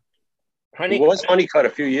know. He was Honeycutt a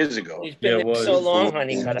few years ago. He's been there so long,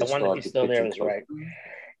 Honeycutt. I wonder if he's still there. Is right.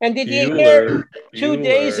 And did you hear 2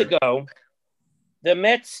 days ago, the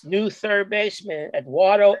Mets' new third baseman,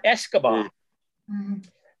 Eduardo Escobar,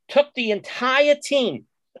 took the entire team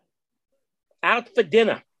out for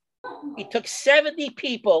dinner. He took 70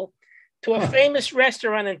 people to a famous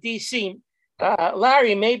restaurant in D.C.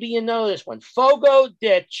 Larry, maybe you know this one. Fogo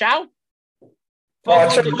de Chao.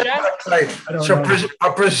 It's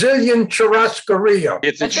a Brazilian churrascaria.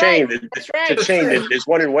 It's a chain. It's a chain. There's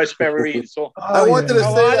one in Westbury. I wanted to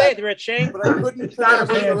say that. They're a chain, but I couldn't.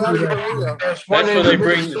 That's where they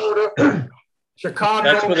bring. Chicago.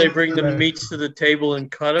 That's where they bring the meats to the table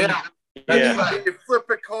and cut them. Yeah. You flip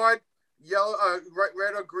a card, yellow,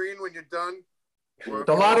 red or green when you're done. It's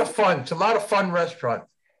a lot of fun. It's a lot of fun restaurant.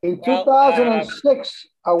 In 2006,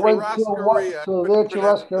 I went to their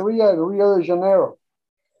churrascaria in Rio de Janeiro.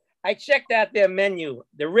 I checked out their menu.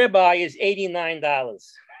 The ribeye is $89.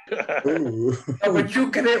 But you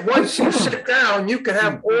can, once you sit down, you can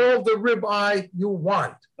have all the ribeye you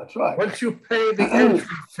want. That's right. Once you pay the entry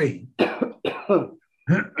fee.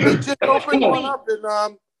 They just opened one up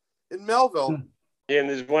in Melville. Yeah, and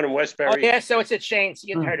there's one in Westbury. Oh, yeah, so it's a chain. So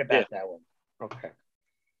you heard about that one. Okay.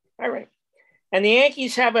 All right. And the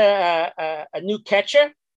Yankees have a new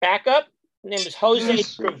catcher, backup. His name is Jose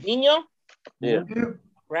Trevino. Yeah.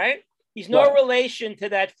 Right? He's no relation to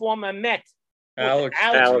that former Met.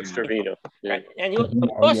 Alex Trevino. Yeah. Right? And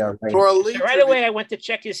right away, I went to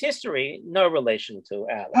check his history. No relation to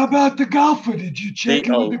Alex. How about the golfer? Did you check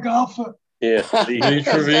him with the golfer? Yeah. Lee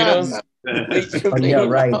Trevino. Yeah,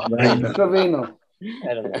 right. Trevino.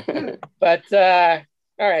 I don't know. But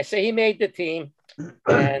all right, so he made the team,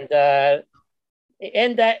 and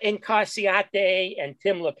Encarciate and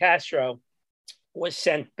Tim LaCastro was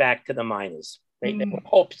sent back to the minors. They were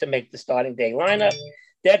hopes to make the starting day lineup.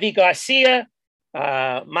 Debbie Garcia,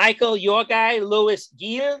 Michael, your guy, Louis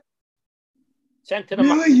Gil, sent to the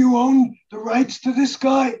minors. Really? You own the rights to this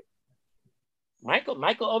guy? Michael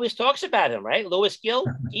always talks about him, right? Louis Gil?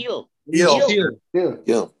 Gil.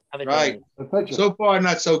 Right. So far,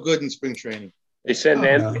 not so good in spring training. They send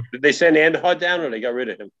Did they send Andahar down, or they got rid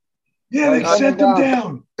of him? Yeah, they sent him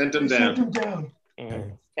down. Sent him down.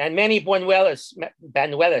 And Manny Banuelos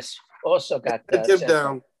also got sent him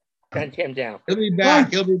down. He'll be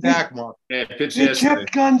back. He'll be back, Mark. Yeah, pitched They yesterday.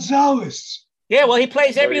 kept Gonzalez. Yeah, well, he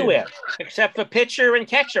plays everywhere except for pitcher and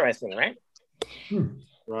catcher, I think, right?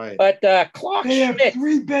 Right. But Clark They have Schmidt.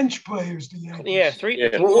 3 bench players. The Yankees. Yeah, 3.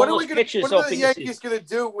 Yeah. Well, what are almost pitches what are the open Yankees going to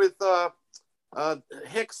do with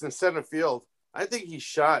Hicks in center field? I think he's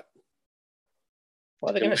shot.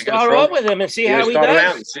 Well, they're going to start off with him and see how he Start him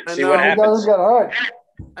out does. and see what He happens. doesn't get hurt.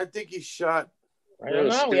 I think he's shot. I don't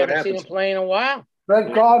know. See We what haven't seen happens. him play in a while.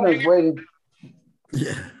 Brett Gardner's waiting.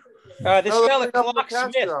 This No, fella, they're up Clark for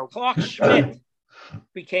Schmidt. Castro. Clark Schmidt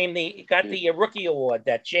got the rookie award,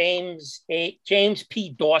 that James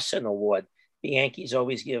P. Dawson Award. The Yankees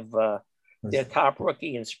always give their top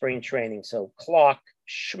rookie in spring training. So Clark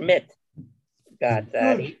Schmidt got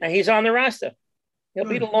that. And he's on the roster. He'll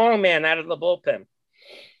be the long man out of the bullpen.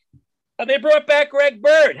 They brought back Greg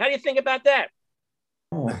Bird. How do you think about that?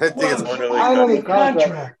 I think it's Finally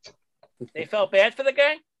contract. They felt bad for the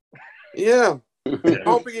guy? Yeah.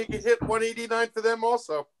 Hoping he can hit 189 for them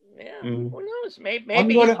also. Yeah. Who knows? Maybe I'm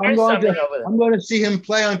he going learned something over there. I'm going to see him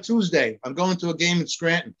play on Tuesday. I'm going to a game in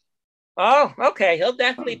Scranton. Oh, okay. He'll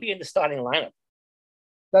definitely be in the starting lineup.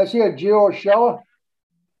 That's here, Gio Urshela,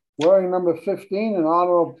 wearing number 15 in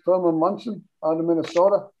honor of Thurman Munson out of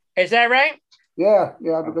Minnesota. Is that right? Yeah,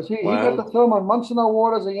 because he got the Thurman Munson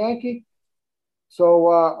Award as a Yankee.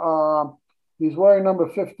 So he's wearing number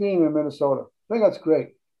 15 in Minnesota. I think that's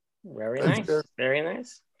great. Very nice. Very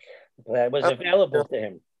nice. That was available to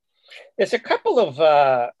him. There's a couple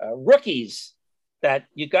of rookies that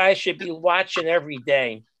you guys should be watching every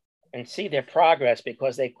day and see their progress,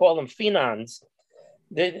 because they call them phenoms.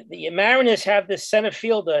 The Mariners have this center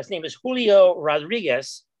fielder. His name is Julio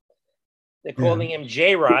Rodriguez. They're calling him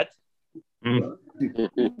J-Rod.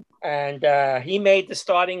 And he made the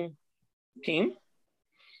starting team.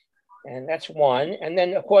 And that's one. And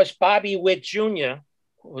then, of course, Bobby Witt Jr.,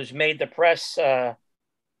 who's made the press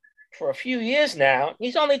for a few years now.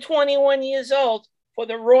 He's only 21 years old for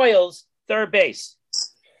the Royals, third base.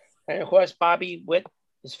 And, of course, Bobby Witt,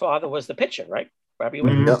 his father was the pitcher, right? Bobby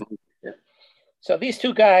Witt. Yeah. So these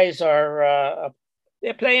two guys are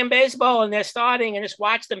they're playing baseball and they're starting, and just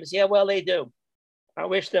watch them and see how well they do. I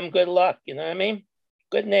wish them good luck. You know what I mean?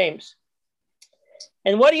 Good names.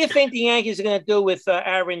 And what do you think the Yankees are going to do with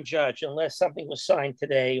Aaron Judge, unless something was signed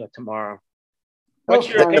today or tomorrow? What's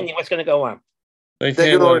your opinion? What's going to go on? They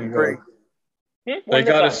can't let him go. They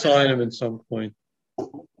got to sign him at some point.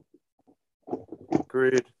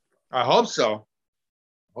 Agreed. I hope so.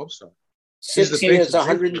 6 years,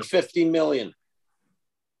 150 million.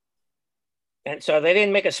 And so they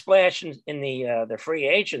didn't make a splash in the free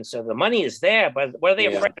agent. So the money is there, but what are they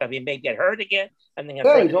afraid of? He may get hurt again, and they're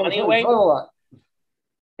going to throw the money away.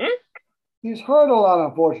 He's hurt a lot,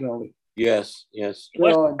 unfortunately. Yes. He was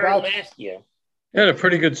hurt last year. He had a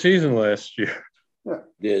pretty good season last year.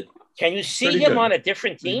 Did. Can you see Pretty him good. on a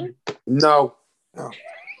different team? No.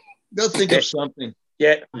 They'll think of something.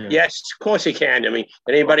 Yeah. Yes, of course he can. I mean,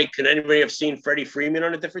 can anybody have seen Freddie Freeman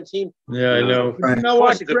on a different team? Yeah, I know. You know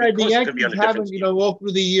what, Of course Fred? The it could be Yankees on a different haven't, team. all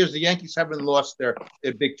through the years, the Yankees haven't lost their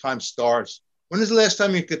big time stars. When is the last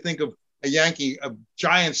time you could think of a Yankee, a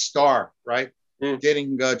giant star, right,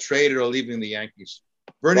 getting traded or leaving the Yankees?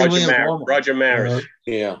 Bernie Williams, Roger Maris.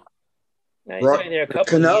 Yeah. Now, he's only there a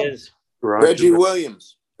couple of years. Reggie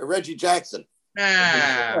Williams, Reggie Jackson.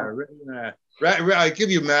 I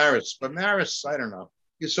give you Maris, but Maris, I don't know.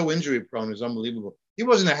 He's so injury prone; it's unbelievable. He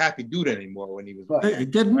wasn't a happy dude anymore when he was. Hey,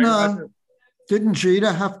 didn't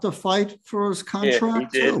Jeter have to fight for his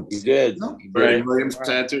contract too? He did. No? Brady Williams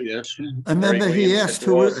had to, yeah. I remember he asked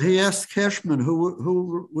Cashman,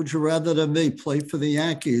 who would you rather than me play for the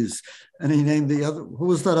Yankees? And he named the other. Who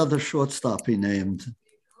was that other shortstop he named?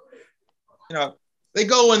 They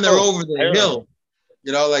go when they're over the hill,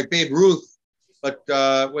 like Babe Ruth. But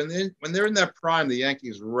when they're in their prime, the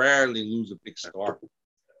Yankees rarely lose a big star.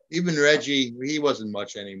 Even Reggie, he wasn't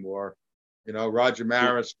much anymore. You know, Roger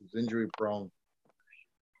Maris was injury prone.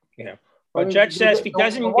 Yeah. Well, Judge says if he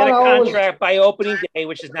doesn't get a contract by opening day,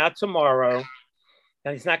 which is now tomorrow,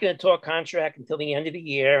 and he's not going to talk contract until the end of the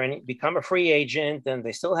year and become a free agent, and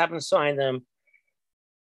they still haven't signed him,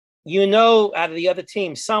 you know, out of the other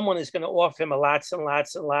team, someone is going to offer him lots and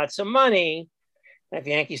lots and lots of money. And if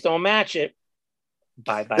the Yankees don't match it,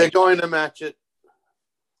 bye-bye. They're going to match it.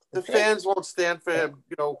 The fans won't stand for him,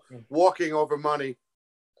 you know, walking over money.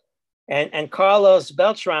 And Carlos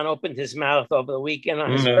Beltran opened his mouth over the weekend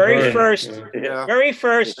on his very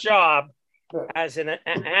first job as an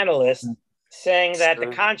analyst, saying that the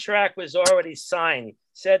contract was already signed.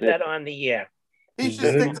 Said that on the air. He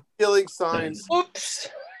should stick to killing signs. Oops.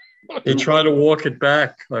 He tried to walk it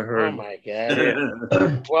back, I heard. Oh, my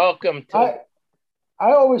God. Welcome to...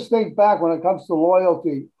 I always think back when it comes to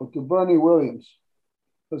loyalty to Bernie Williams,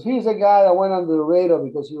 because he's a guy that went under the radar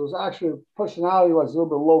because he was actually, personality was a little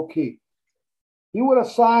bit low-key. He would have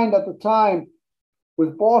signed at the time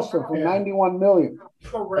with Boston for $91 million.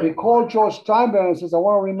 And he called George Steinbrenner and says, I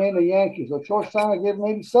want to remain a Yankee. So George Steinbrenner gave him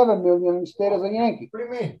maybe $7 million and stayed as a Yankee. What do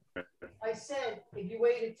you mean? I said, if you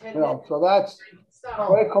waited 10 minutes. So that's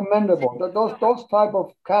very commendable. Those type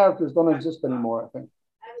of characters don't exist anymore, I think.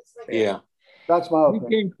 Yeah. That's my opinion.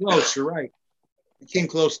 He came close, you're right. He came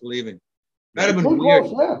close to leaving. That'd have been weird.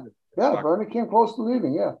 Close, yeah, Bernie came close to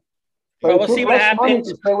leaving, yeah. Well, we'll see what happens.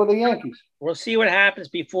 To stay with the Yankees. We'll see what happens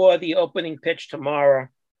before the opening pitch tomorrow.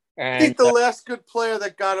 And, I think the last good player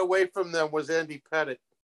that got away from them was Andy Pettitte.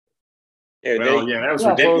 Yeah, that was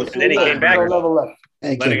ridiculous. And then he came back.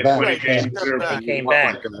 He came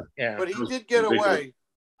back. Yeah. But he did get away.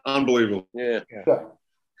 Unbelievable. Yeah.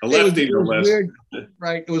 A lefty, no less.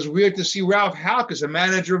 Right. It was weird to see Ralph Houck as a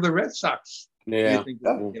manager of the Red Sox. Yeah.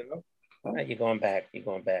 You're going back.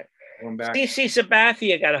 CC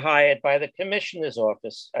Sabathia got hired by the commissioner's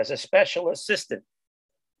office as a special assistant.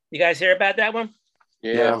 You guys hear about that one?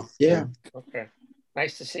 Yeah. Okay.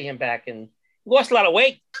 Nice to see him back. And he lost a lot of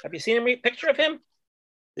weight. Have you seen a picture of him?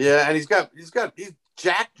 Yeah, and he's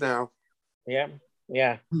jacked now.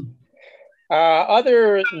 Yeah.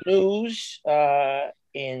 Other news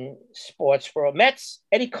in sports world. Mets,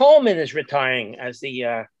 Eddie Coleman is retiring as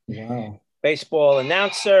the baseball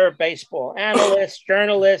announcer, baseball analyst,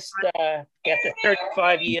 journalist, after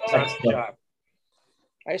 35 years on the job.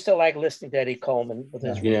 I used to like listening to Eddie Coleman with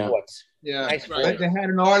his reports. Yeah, nice. They had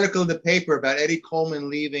an article in the paper about Eddie Coleman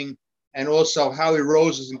leaving, and also Howie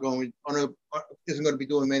Rose isn't going to be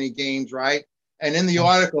doing many games, right? And in the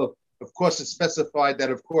article, of course, it specified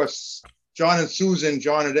that, of course, John and Susan,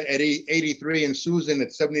 John at 83 and Susan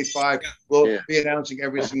at 75 will be announcing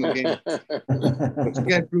every single game.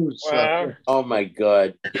 Wow. Oh, my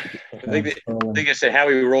God. I think they said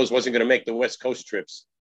Howie Rose wasn't going to make the West Coast trips.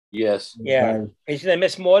 Yes. Yeah. He's going to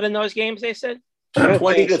miss more than those games, they said?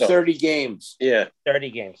 20 to 30 games. Yeah.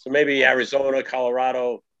 30 games. So maybe Arizona,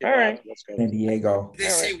 Colorado. All right. San Diego. Did they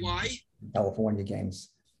say why? California games.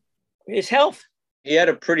 His health. He had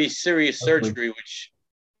a pretty serious surgery, which,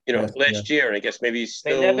 last year, and I guess maybe he's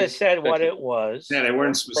still... They never said what it was. Yeah, they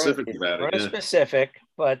weren't specific about it. Weren't specific,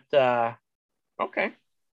 but okay.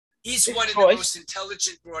 He's one of the most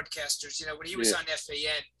intelligent broadcasters. You know, when he was on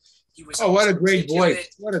FAN, he was. Oh, what a great voice!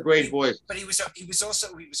 What a great voice! But he was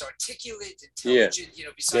articulate, intelligent. You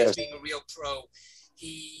know, besides being a real pro,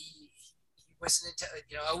 he wasn't.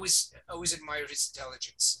 I always admired his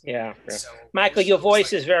intelligence. Yeah. So, Michael, your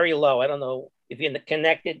voice is very low. I don't know if you're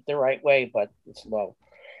connected the right way, but it's low.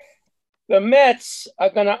 The Mets are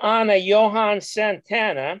going to honor Johan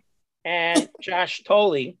Santana and Josh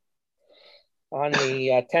Tolley on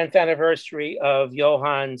the 10th anniversary of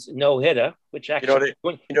Johan's no-hitter, which actually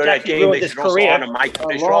that game they should also honor Mike.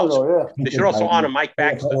 They should also honor Mike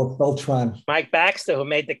Baxter. Mike Baxter, who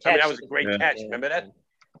made the catch. That was a great catch. Remember that?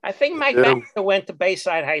 I think Mike Baxter went to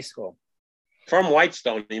Bayside High School. From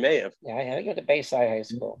Whitestone, he may have. Yeah, I think he went to Bayside High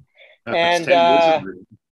School. And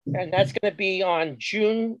that's going to be on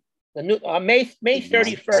May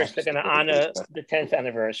 31st. They're going to honor the 10th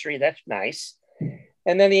anniversary. That's nice.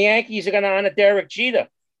 And then the Yankees are going to honor Derek Jeter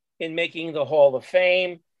in making the Hall of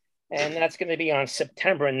Fame. And that's going to be on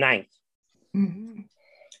September 9th. Mm-hmm.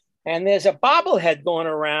 And there's a bobblehead going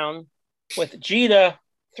around with Jeter,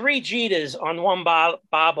 3 Jeters on one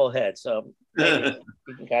bobblehead. So maybe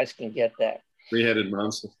you guys can get that. 3-headed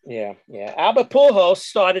monster. Yeah. Albert Pujols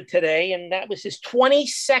started today, and that was his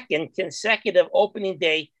 22nd consecutive opening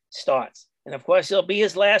day starts. And, of course, it'll be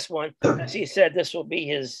his last one. As he said, this will be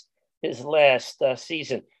his last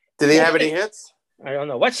season. Did he have any hits? I don't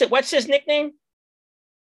know. What's his nickname?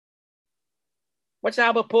 What's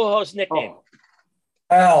Albert Pujols' nickname?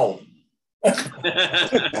 Al.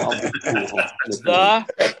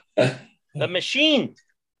 The machine.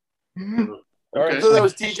 Okay. So that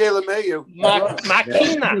was DJ LeMahieu.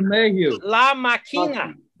 Machina. LeMahieu. La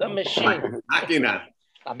Machina. The machine. Machina.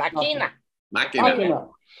 La Machina. Machina.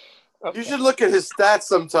 Okay. You should look at his stats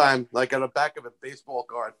sometime, like on the back of a baseball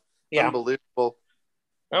card. Yeah. Unbelievable.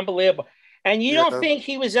 Unbelievable. And you don't think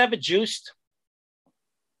he was ever juiced?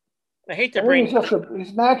 I hate to bring.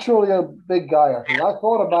 He's naturally a big guy. I think I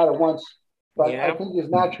thought about it once, but I think he's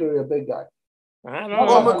naturally a big guy. I don't know.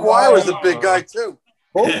 Well, McGuire was a big guy too.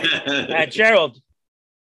 Gerald.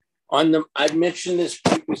 I mentioned this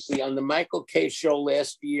previously on the Michael Kay show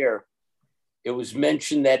last year. It was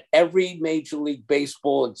mentioned that every Major League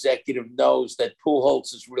Baseball executive knows that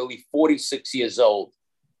Pujols is really 46 years old.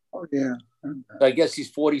 Oh, yeah. So I guess he's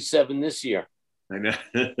 47 this year. I know.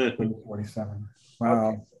 47.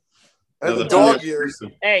 Wow. And the dog years.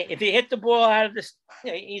 Hey, if he hit the ball out of this,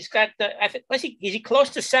 he's got the. I think is he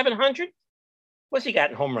close to 700? What's he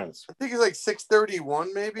got in home runs? I think he's like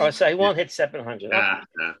 631, maybe. Oh, so he won't hit 700.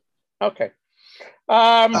 Okay.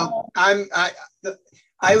 I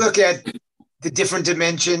look at the different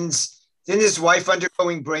dimensions. Then his wife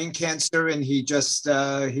undergoing brain cancer, and he just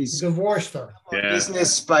he's divorced her.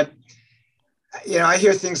 Business, but I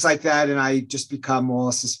hear things like that, and I just become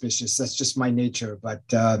all suspicious. That's just my nature. But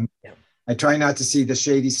I try not to see the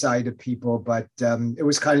shady side of people. But it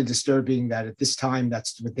was kind of disturbing that at this time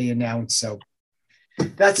that's what they announced. So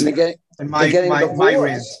that's my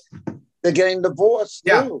rant. They're getting divorced.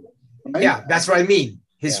 Yeah, too, right? Yeah, that's what I mean.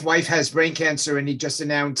 His wife has brain cancer, and he just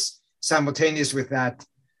announced simultaneous with that.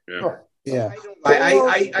 Yeah.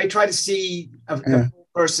 I try to see a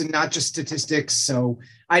person, not just statistics. So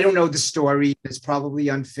I don't know the story. It's probably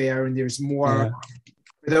unfair, and there's more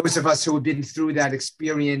for those of us who have been through that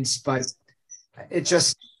experience. But it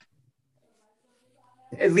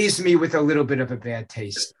leaves me with a little bit of a bad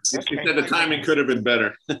tast. You said the timing could have been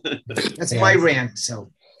better. That's my rant.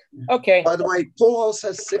 So. Okay. By the way, Pujols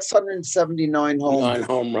has 679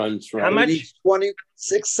 home runs. Right? How much?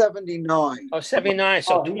 679. Oh, 79.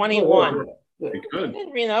 So 21. Good.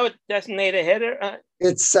 It designated a hitter.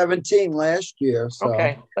 It's 17 last year. So.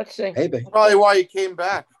 Okay, let's see. Maybe. Probably why he came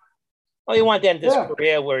back. Well, you want to end his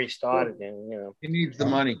career where he started, and he needs the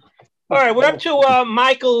money. All right, we're up to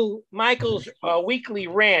Michael's weekly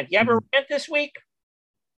rant. You have a rant this week?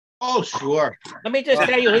 Oh, sure. Let me just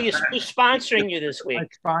tell you who's sponsoring you this week. My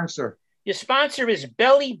sponsor. Your sponsor is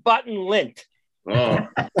Belly Button Lint. Oh.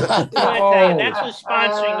 That's who's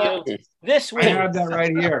sponsoring you this week. I have that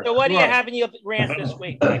right here. So what do you have in your rant this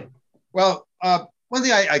week? Well, one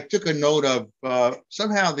thing I took a note of,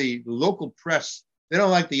 somehow the local press, they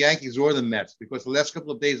don't like the Yankees or the Mets because the last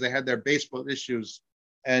couple of days they had their baseball issues,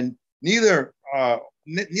 and neither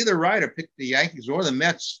writer picked the Yankees or the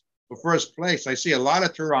Mets for first place. I see a lot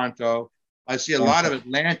of Toronto. I see a lot of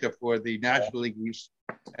Atlanta for the National League East.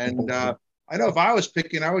 And I know if I was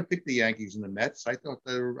picking, I would pick the Yankees and the Mets. I think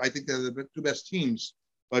they're the two best teams,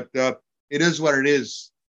 but it is what it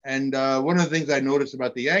is. And one of the things I noticed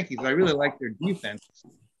about the Yankees, I really like their defense.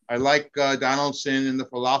 I like Donaldson and the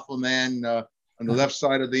Falafel Man on the left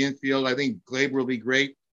side of the infield. I think Glaber will be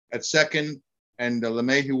great at second, and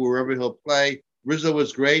LeMahieu wherever he'll play. Rizzo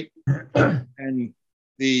was great, and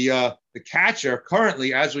the catcher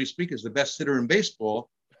currently, as we speak, is the best hitter in baseball.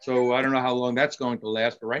 So I don't know how long that's going to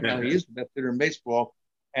last, but right now he is the best hitter in baseball.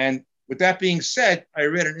 And with that being said, I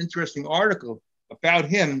read an interesting article about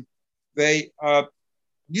him. They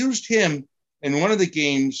used him in one of the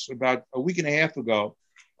games about a week and a half ago.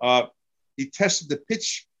 He tested the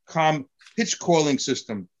pitch calling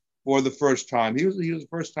system for the first time. He was the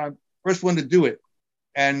first one to do it.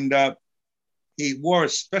 And he wore a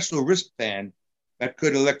special wristband that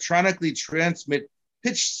could electronically transmit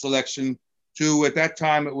pitch selection to, at that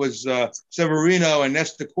time, it was Severino and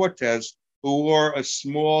Nestor Cortez, who wore a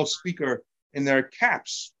small speaker in their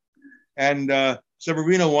caps. And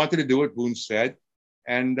Severino wanted to do it, Boone said.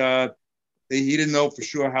 And he didn't know for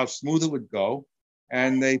sure how smooth it would go.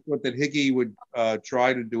 And they thought that Higgy would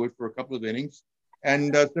try to do it for a couple of innings.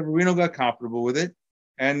 And Severino got comfortable with it.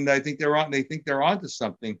 And I think they're onto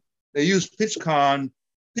something. They used PitchCom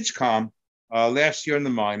last year in the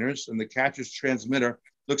minors, and the catcher's transmitter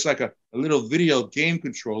looks like a little video game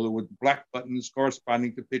controller with black buttons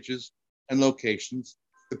corresponding to pitches and locations.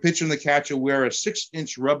 The pitcher and the catcher wear a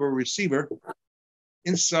 6-inch rubber receiver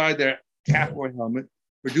inside their cap or helmet,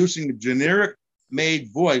 producing a generic-made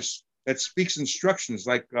voice that speaks instructions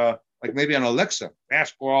like maybe on Alexa,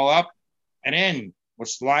 fastball up and in, or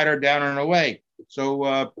slider down and away.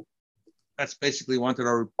 So that's basically what I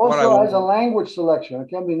also has a language selection. It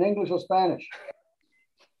can be in English or Spanish.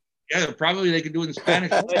 Yeah, probably they could do it in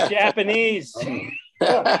Spanish. Or Japanese.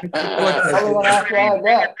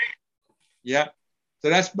 Yeah. So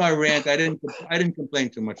that's my rant. I didn't complain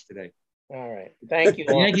too much today. All right. Thank you.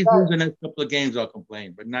 The Yankees lose the next couple of games, I'll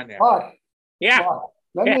complain, but not now. Mark. Yeah. Mark,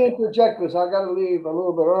 let me interject because I got to leave a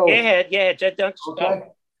little bit early. Yeah. Don't okay.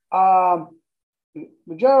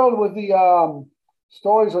 Gerald, with the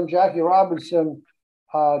stories on Jackie Robinson,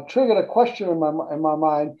 triggered a question in my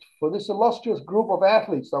mind for this illustrious group of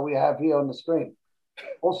athletes that we have here on the screen,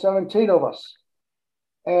 all 17 of us.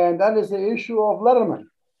 And that is the issue of Letterman.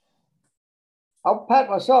 I'll pat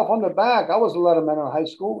myself on the back. I was a Letterman in high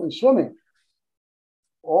school in swimming.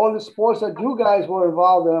 All the sports that you guys were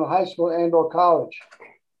involved in high school and or college.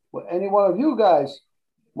 Will any one of you guys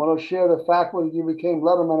want to share the fact when you became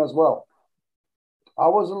Letterman as well? I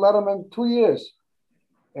was a Letterman 2 years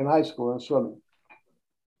in high school in swimming.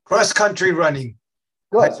 Cross-country running.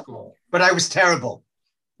 Good. High school. But I was terrible.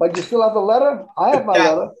 But you still have the letter? I have my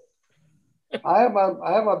letter. I have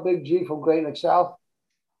my big G from Great Neck South.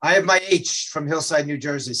 I have my H from Hillside, New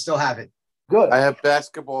Jersey. Still have it. Good. I have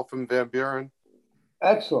basketball from Van Buren.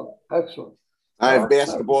 Excellent. I have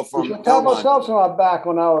basketball from. We should tap ourselves on our back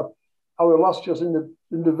on our illustrious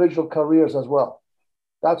individual careers as well.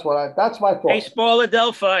 That's my thought. Baseball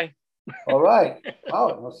Adelphi. All right.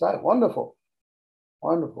 Oh, that's wonderful.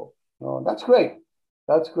 Wonderful. No, that's great.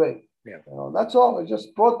 Yeah. That's all. I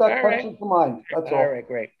just brought that question to mind. That's all. All right,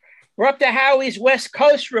 great. We're up to Howie's West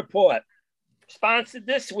Coast Report, sponsored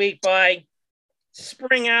this week by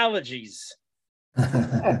Spring Allergies,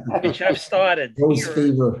 which I've started. Rose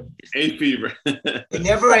fever. Hay fever. It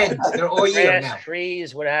never ends. They're all year now.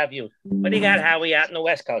 Trees, what have you. What do you got, Howie, out in the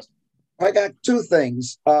West Coast? I got two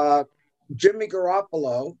things. Jimmy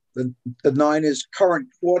Garoppolo, the Niners' current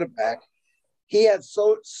quarterback, he had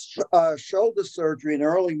shoulder surgery in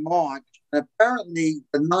early March, and apparently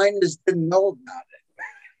the Niners didn't know about it.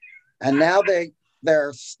 And now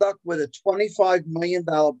they're stuck with a $25 million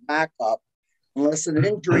backup unless an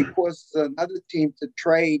injury causes another team to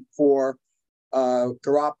trade for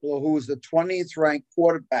Garoppolo, who is the 20th ranked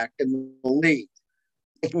quarterback in the league.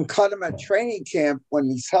 They can cut him at training camp when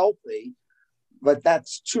he's healthy, but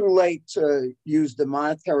that's too late to use the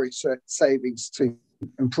monetary savings to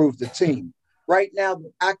improve the team. Right now,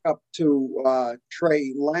 the backup to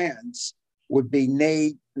Trey Lance would be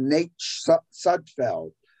Nate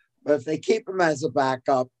Sudfeld. But if they keep him as a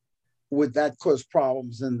backup, would that cause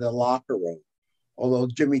problems in the locker room? Although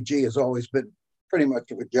Jimmy G has always been pretty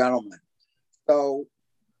much of a gentleman. So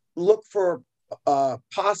look for a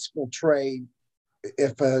possible trade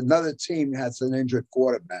if another team has an injured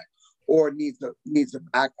quarterback or needs a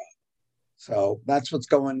backup. So that's what's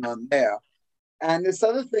going on there. And this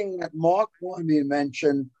other thing that Mark wanted me to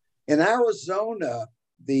mention, in Arizona,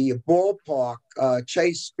 the ballpark,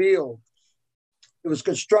 Chase Field, it was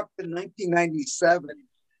constructed in 1997,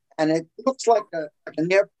 and it looks like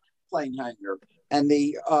an airplane hangar. And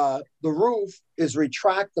the roof is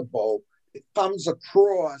retractable. It comes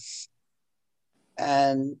across,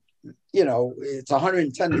 and it's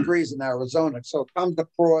 110 degrees in Arizona, so it comes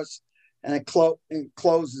across and it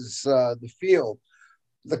closes the field.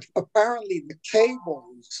 Apparently, the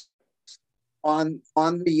cables on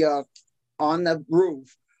the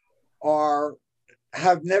roof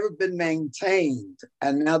have never been maintained,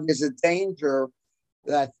 and now there's a danger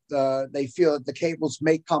that they feel that the cables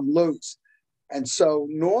may come loose. And so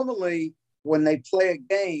normally when they play a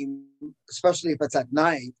game, especially if it's at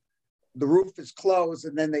night, the roof is closed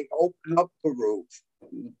and then they open up the roof.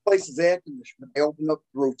 The place is air conditioned. They open up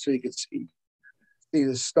the roof so you can see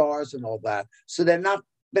the stars and all that. So they're not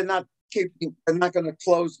going to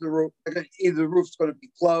close the roof. Either the roof's going to be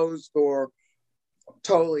closed or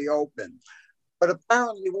totally open. But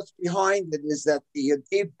apparently what's behind it is that the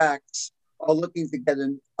D-backs are looking to get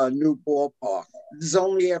a new ballpark. This is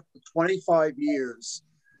only after 25 years.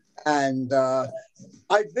 And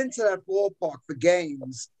I've been to that ballpark for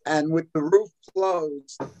games, and with the roof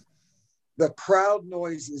closed, the crowd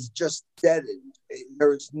noise is just deadened.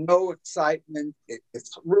 There's no excitement.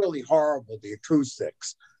 It's really horrible, the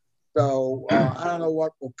acoustics. So I don't know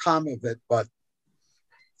what will come of it, but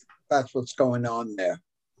that's what's going on there.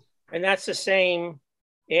 And that's the same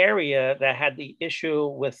area that had the issue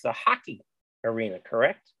with the hockey arena,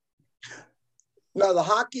 correct? No, the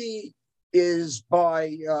hockey is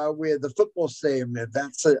by where the football stadium is.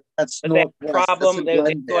 That's that problem.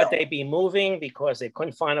 They thought they'd be moving because they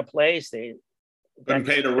couldn't find a place. They couldn't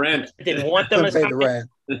pay the rent. Didn't want them as pay the rent.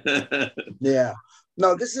 Yeah.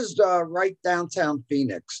 No, this is right downtown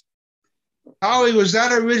Phoenix. Howie, was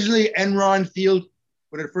that originally Enron Field?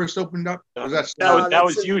 when it first opened up? Was that that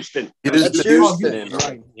was Houston. That's Houston.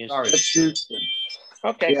 Right. Sorry. That's Houston.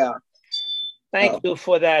 Okay. Yeah. Thank you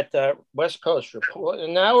for that West Coast report.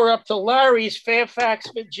 And now we're up to Larry's Fairfax,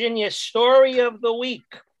 Virginia story of the week.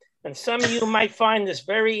 And some of you might find this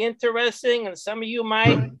very interesting, and some of you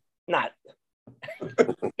might not.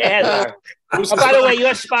 Go ahead, Larry. Oh, by the way,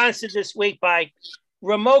 you're sponsored this week by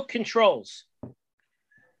Remote Controls.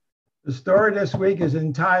 The story this week is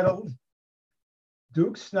entitled,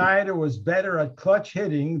 Duke Snider was better at clutch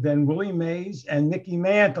hitting than Willie Mays and Mickey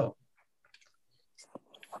Mantle.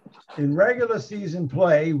 In regular season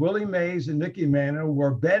play, Willie Mays and Mickey Mantle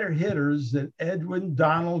were better hitters than Edwin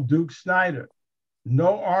Donald Duke Snider.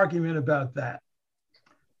 No argument about that.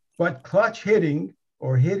 But clutch hitting,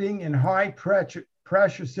 or hitting in high pressure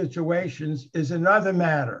situations, is another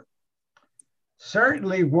matter.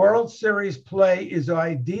 Certainly, World Series play is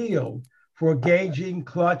ideal for gauging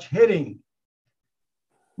clutch hitting.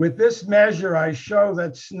 With this measure, I show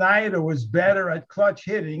that Snider was better at clutch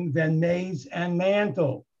hitting than Mays and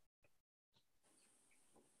Mantle.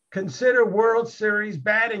 Consider World Series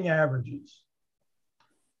batting averages.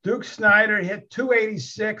 Duke Snider hit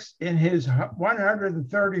 .286 in his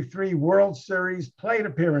 133 World Series plate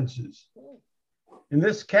appearances. In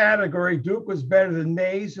this category, Duke was better than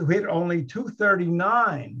Mays, who hit only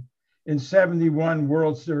 .239 in 71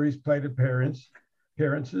 World Series plate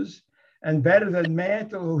appearances, and better than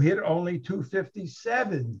Mantle, who hit only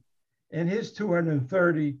 .257 in his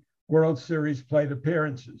 230 World Series plate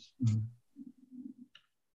appearances. Mm-hmm.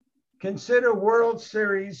 Consider World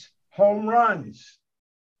Series home runs.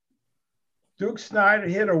 Duke Snider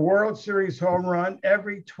hit a World Series home run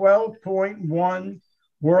every 12.1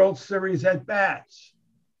 World Series at-bats.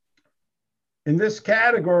 In this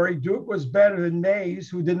category, Duke was better than Mays,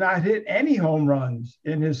 who did not hit any home runs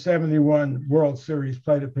in his 71 World Series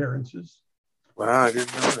plate appearances. Wow, I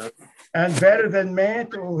didn't know that. And better than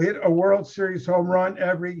Mantle, who hit a World Series home run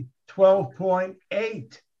every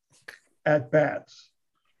 12.8 at-bats.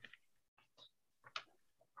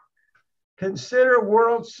 Consider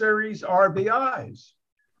World Series RBIs.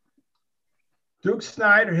 Duke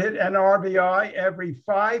Snider hit an RBI every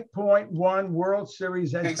 5.1 World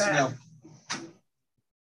Series at bat.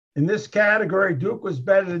 In this category, Duke was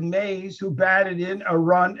better than Mays, who batted in a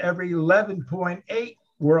run every 11.8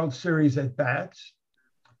 World Series at bats,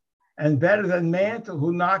 and better than Mantle,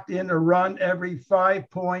 who knocked in a run every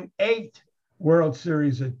 5.8 World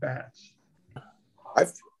Series at bats.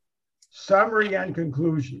 Summary and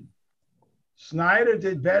conclusion. Snider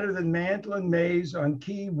did better than Mantle and Mays on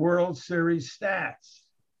key World Series stats.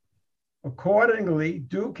 Accordingly,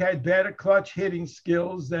 Duke had better clutch hitting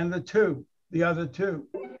skills than the other two.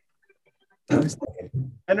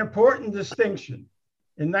 An important distinction.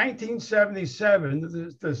 In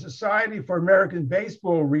 1977, the Society for American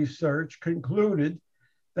Baseball Research concluded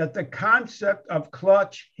that the concept of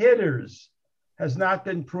clutch hitters has not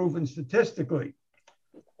been proven statistically.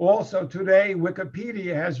 Also today,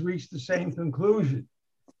 Wikipedia has reached the same conclusion.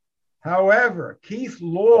 However, Keith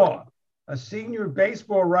Law, a senior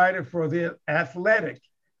baseball writer for The Athletic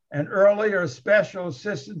and earlier special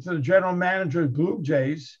assistant to the general manager of Blue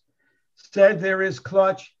Jays, said there is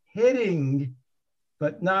clutch hitting,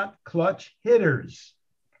 but not clutch hitters.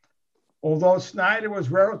 Although Snider was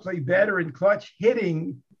relatively better in clutch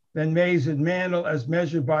hitting than Mays and Mantle as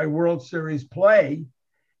measured by World Series play,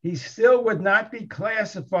 he still would not be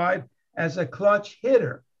classified as a clutch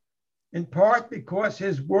hitter, in part because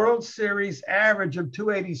his World Series average of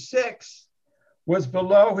 .286 was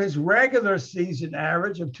below his regular season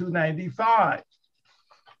average of .295.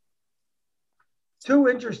 Two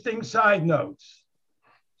interesting side notes.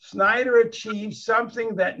 Snider achieved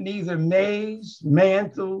something that neither Mays,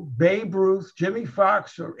 Mantle, Babe Ruth, Jimmy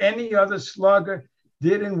Foxx, or any other slugger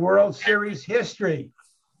did in World Series history.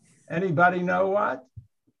 Anybody know what?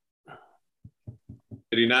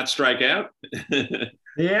 Did he not strike out?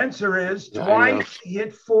 The answer is twice he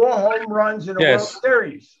hit 4 home runs in a World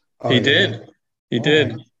Series. He did. He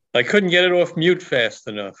did. I couldn't get it off mute fast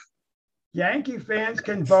enough. Yankee fans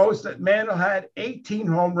can boast that Mantle had 18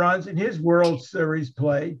 home runs in his World Series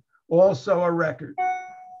play, also a record.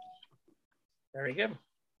 Very good.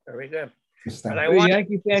 Very good. But I want a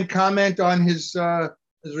Yankee fan comment on his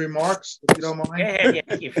remarks, if you don't mind. Go ahead,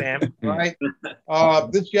 Yankee fan. Right.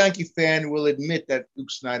 This Yankee fan will admit that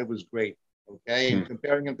Duke Snider was great. Okay, and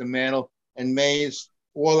comparing him to Mantle and Mays,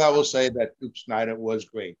 all I will say that Duke Snider was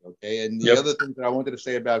great. Okay, and the other thing that I wanted to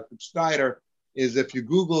say about Duke Snider is if you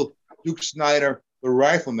Google Duke Snider, the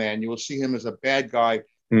Rifleman, you will see him as a bad guy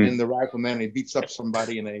in the Rifleman. He beats up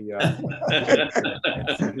somebody in a.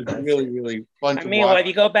 It's really, really fun to Well, watch.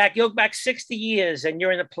 you go back 60 years, and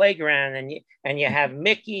you're in the playground, and you have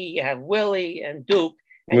Mickey, you have Willie, and Duke.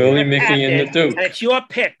 And Willie, Mickey, and the Duke. And it's your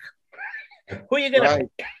pick. Who are you gonna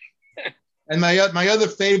pick? And my other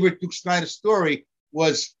favorite Duke Snider story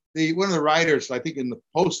was one of the writers, I think in the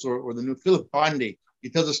Post or the New, Philip Bondi. He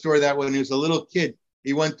tells a story that when he was a little kid,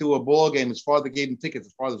 he went to a ball game. His father gave him tickets.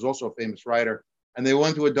 His father's also a famous writer. And they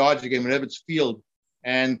went to a Dodger game at Ebbets Field.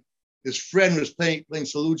 And his friend was playing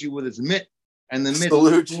Salugi with his mitt. And the mitt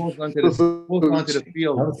falls onto the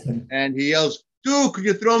field. And he yells, "Duke, could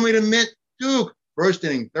you throw me the mitt? Duke!" First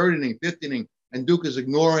inning, third inning, fifth inning. And Duke is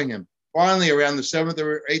ignoring him. Finally, around the seventh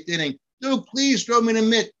or eighth inning, "Duke, please throw me the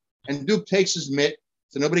mitt." And Duke takes his mitt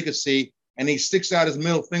so nobody could see. And he sticks out his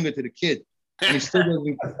middle finger to the kid. And he still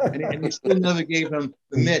doesn't, and he still never gave him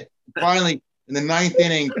the mitt. Finally, in the ninth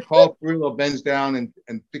inning, Carl Carrillo bends down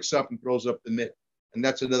and picks up and throws up the mitt. And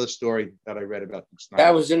that's another story that I read about Duke Snider.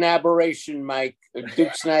 That was an aberration, Mike.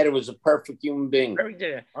 Duke Snider was a perfect human being. Very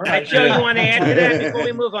good. All right, Joe, you want to add to that before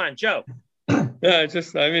we move on? Joe. Yeah,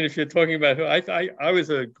 if you're talking about who, I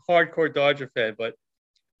was a hardcore Dodger fan, but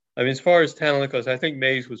I mean, as far as talent goes, I think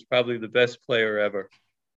Mays was probably the best player ever.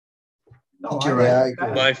 No, right.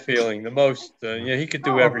 My feeling, the most. He could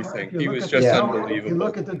do everything. He was just unbelievable. You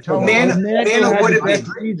look at the total. Mantle would have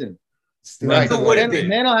been. Mantle would have been.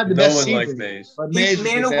 Mantle had the best season. Like Mays.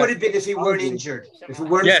 Mantle would have been if he weren't injured. If he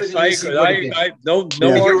weren't yes, I agree. No,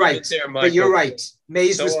 you're right. There, but you're right.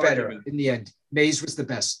 Mays was better in the end. Mays was the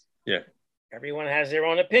best. Yeah. Everyone has their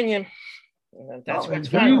own opinion. That's what's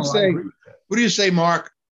fun. What do you say,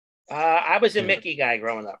 Mark? I was a Mickey guy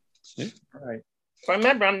growing up. All right. But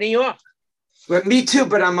remember, I'm New York. But me too,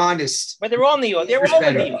 but I'm honest. But they're all New York. They're all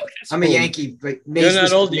in New York. I'm a Yankee, but Mays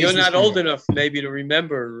you're not old enough maybe to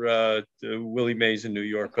remember Willie Mays in New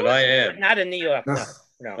York, but I am. Not in New York. No.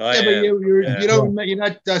 Yeah, but you're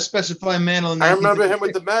not specifying Mantle. I remember him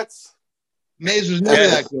with the Mets. Mays was never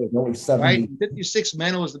that good. Right? In 56,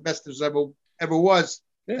 Mantle was the best there ever was.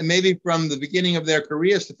 Yeah. And maybe from the beginning of their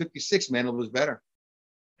careers to 56, Mantle was better.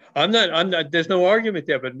 I'm not. There's no argument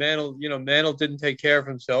there. But Mantle didn't take care of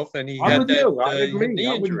himself, and he had that. I agree. Knee I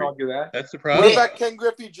injury. wouldn't argue that. That's the problem. What about Ken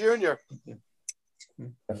Griffey Jr.?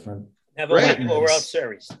 Never went to a World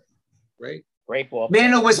Series. Great ball.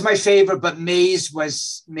 Mantle was my favorite, but Mays.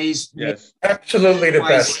 Yes, absolutely the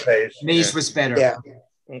best. Mays was better. Yeah.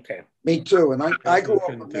 Okay. Me too. And I grew up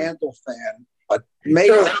a Mantle fan, but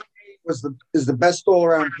Mays is the best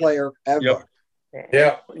all-around player ever. Yep.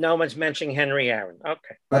 Yeah. No one's mentioning Henry Aaron.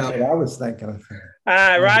 Okay. That's what I was thinking of.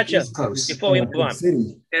 Roger, before we move on.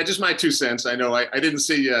 Yeah, just my 2 cents. I know I didn't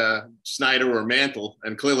see Snider or Mantle,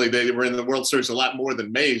 and clearly they were in the World Series a lot more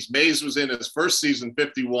than Mays. Mays was in his first season,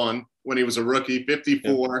 51, when he was a rookie,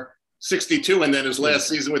 54, 62, and then his last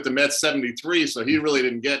season with the Mets, 73. So he really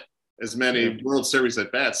didn't get as many World Series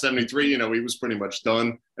at bats. 73, he was pretty much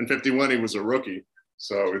done. And 51, he was a rookie.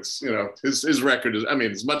 So it's, his record is,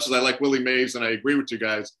 as much as I like Willie Mays, and I agree with you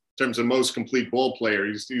guys in terms of most complete ball player,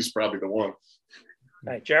 he's probably the one. All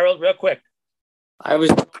right, Gerald, real quick. I was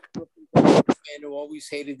a fan who always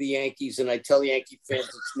hated the Yankees, and I tell Yankee fans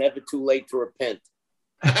it's never too late to repent.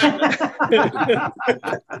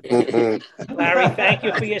 Larry, thank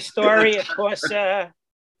you for your story. Of course,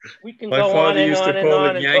 we can go on and on and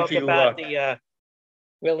on and talk about the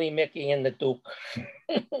Willie, Mickey, and the Duke.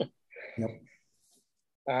 Yep.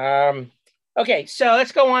 Okay, so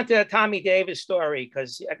let's go on to the Tommy Davis story,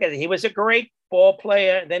 because he was a great ball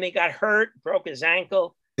player. And then he got hurt, broke his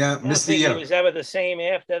ankle. Yeah, I don't think he was ever the same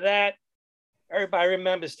after that. Everybody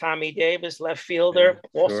remembers Tommy Davis, left fielder,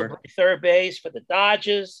 also played third base for the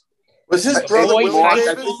Dodgers. Was his brother Davis?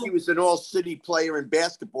 I think he was an all-city player in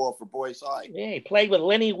basketball for Boys High. Yeah, he played with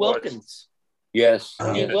Lenny Wilkins. Yes.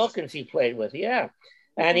 Lenny Wilkins he played with, yeah.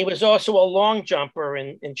 And he was also a long jumper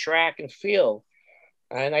in track and field.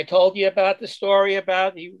 And I told you about the story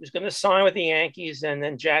about he was going to sign with the Yankees, and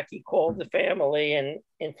then Jackie called the family and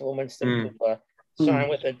influenced him to sign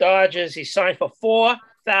with the Dodgers. He signed for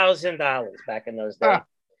 $4,000 back in those days.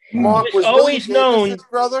 Mark, was always known. His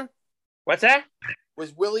brother? What's that?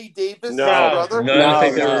 Was Willie Davis his No, brother? no, I don't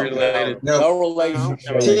think they were related. No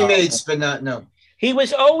relationship. Teammates, but not no. He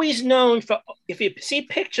was always known for, if you see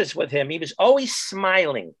pictures with him, he was always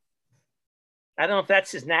smiling. I don't know if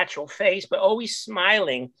that's his natural face, but always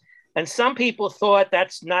smiling. And some people thought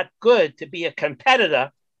that's not good to be a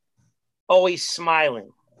competitor, always smiling,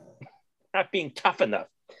 not being tough enough.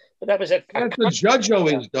 But that was that's what Judge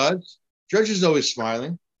always does. Judge is always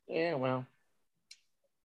smiling. Yeah, well.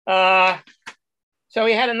 So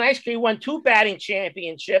he had a nice career. He won 2 batting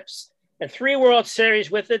championships. and 3 World Series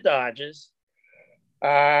with the Dodgers.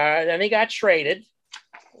 Then he got traded.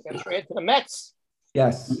 He got traded to the Mets.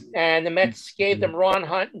 Yes. And the Mets gave them Ron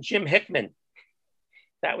Hunt and Jim Hickman.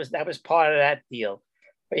 That was part of that deal.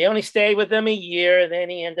 But he only stayed with them a year. Then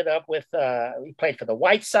he ended up with, he played for the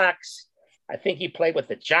White Sox. I think he played with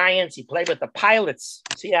the Giants. He played with the Pilots,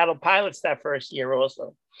 Seattle Pilots, that first year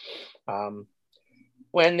also.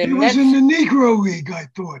 When the Mets, was in the Negro League, I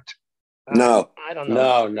thought. No. I don't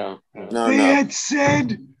know. No. They had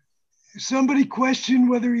said, somebody questioned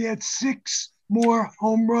whether he had 6 more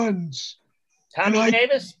home runs. Tommy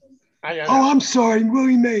Davis? I don't know. Oh, I'm sorry,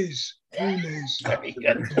 Willie Mays. Very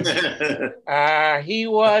good. He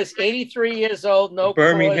was 83 years old. No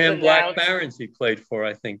Birmingham Black Barons he played for,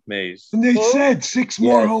 I think, Mays. And they said 6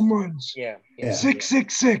 more home runs. Yeah.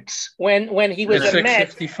 666. When he was a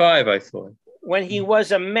Met. 655, I thought. When he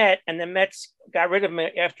was a Met and the Mets got rid of him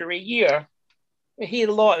after a year, he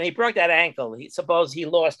broke that ankle. He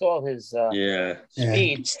lost all his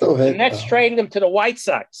speed. The Mets traded him to the White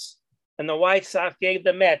Sox. And the White Sox gave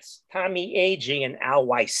the Mets Tommy Agee and Al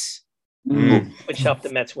Weiss, which helped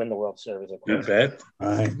the Mets win the World Series. You bet.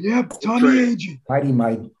 Yep, Tommy Agee. Mighty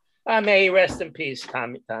Mike. May he rest in peace,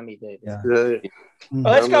 Tommy Davis. Yeah.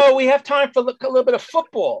 Let's go. We have time for a little bit of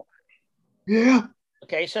football. Yeah.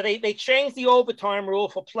 Okay, so they changed the overtime rule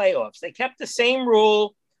for playoffs. They kept the same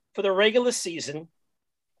rule for the regular season.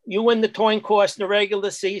 You win the coin toss in the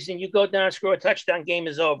regular season, you go down, score a touchdown, game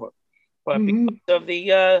is over. But because of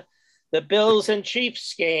the Bills and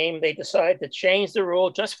Chiefs game, they decided to change the rule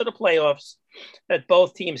just for the playoffs, that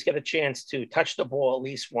both teams get a chance to touch the ball at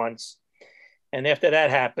least once. And after that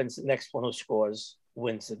happens, the next one who scores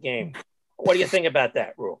wins the game. What do you think about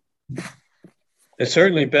that rule? It's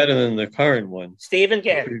certainly better than the current one. Stephen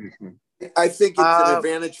Gann. I think it's an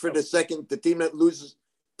advantage for the team that loses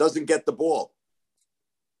doesn't get the ball.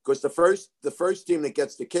 Because the first team that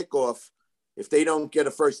gets the kickoff, if they don't get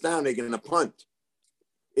a first down, they're going to punt.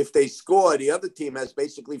 If they score, the other team has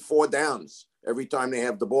basically 4 downs every time they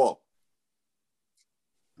have the ball.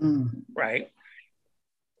 Right.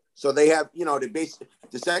 So they have,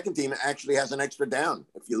 the second team actually has an extra down,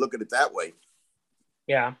 if you look at it that way.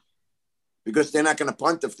 Yeah. Because they're not going to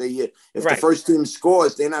punt if the first team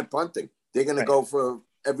scores, they're not punting. They're going to go for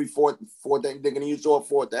every four. They're going to use all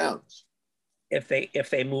 4 downs. If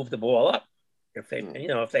they move the ball up, if they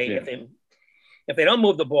don't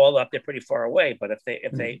move the ball up, they're pretty far away. But if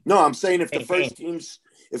they no, I'm saying if the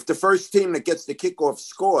first team that gets the kickoff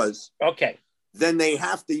scores, okay, then they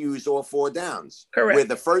have to use all 4 downs. Correct. Where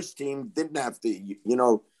the first team didn't have to,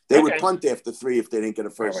 they would punt after 3 if they didn't get a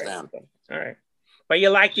first down. All right. But you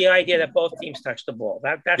like the idea that both teams touch the ball.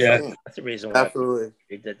 That's the reason why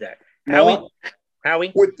they did that.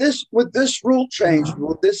 Howie? With this rule change,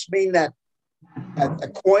 will this mean that at a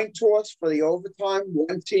coin toss for the overtime,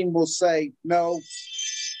 one team will say no,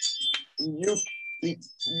 one team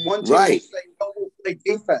will say no, we'll play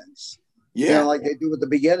defense. Yeah, like they do at the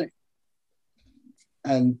beginning.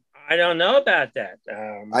 And I don't know about that.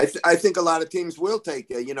 I think a lot of teams will take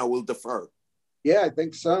will defer. Yeah, I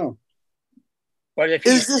think so. But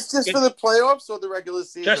is this just for the playoffs or the regular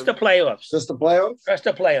season? Just the playoffs. Just the playoffs? Just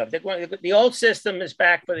the playoffs. The old system is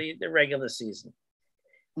back for the regular season.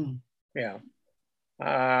 Yeah.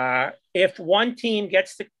 If one team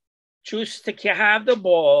gets to choose to have the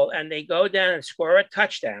ball and they go down and score a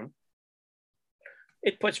touchdown,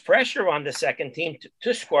 it puts pressure on the second team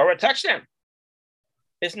to score a touchdown.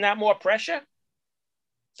 Isn't that more pressure?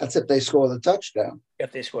 That's if they score the touchdown.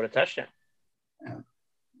 If they score the touchdown.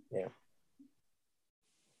 Yeah.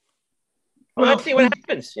 Well, let's see what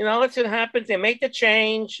happens. Let's see what happens. They make the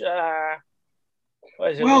change. It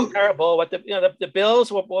was terrible. What the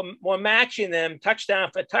Bills were matching them touchdown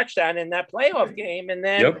for touchdown in that playoff game, and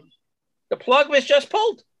then the plug was just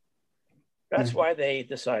pulled. That's why they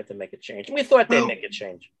decided to make a change. We thought they'd make a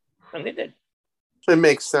change, and they did. It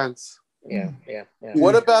makes sense. Yeah.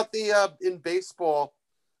 What about the in baseball,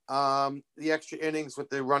 the extra innings with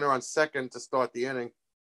the runner on second to start the inning?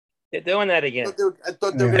 They're doing that again. I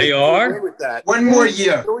thought they are with that. One more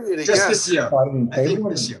year, just this year. I think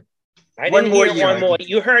this year. I didn't hear one more.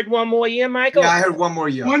 You heard one more year, Michael? Yeah, I heard one more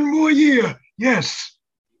year. One more year, yes.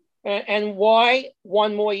 And why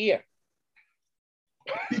one more year?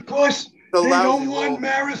 Because they don't want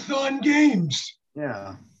marathon games.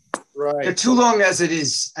 Yeah. Right. They're too long as it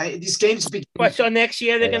is. These games begin. But so next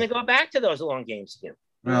year they're going to go back to those long games again.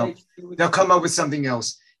 Well, they'll come up with something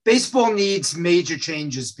else. Baseball needs major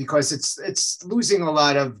changes because it's losing a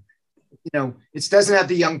lot of, it doesn't have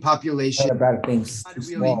the young population. About it being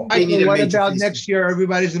small. What about next year?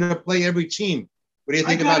 Everybody's going to play every team. What do you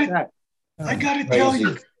think about that? I got to tell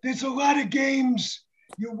you, there's a lot of games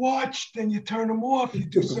you watch, then you turn them off, you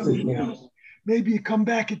do something else. Maybe you come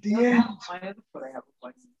back at the end.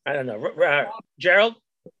 I don't know. Gerald?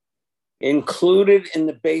 Included in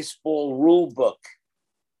the baseball rule book,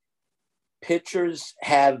 pitchers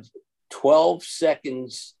have 12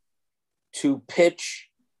 seconds to pitch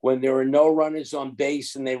when there are no runners on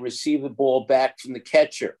base and they receive the ball back from the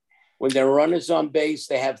catcher. When there are runners on base,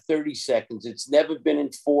 they have 30 seconds. It's never been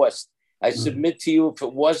enforced. I submit to you, if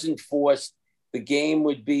it was enforced, the game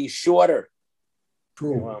would be shorter.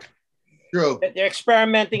 True. Well, True. they're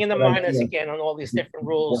experimenting in the minors again on all these different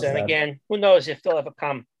rules. And again, who knows if they'll ever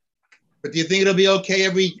come. But do you think it'll be okay?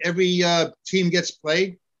 Every team gets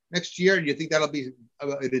played next year. Do you think that'll be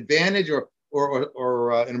an advantage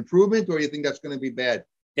or an improvement, or do you think that's going to be bad?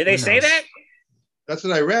 Did they say that? That's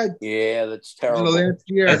what I read. Yeah, that's terrible. Last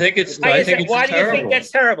year. I think it's. Why I think it's do you think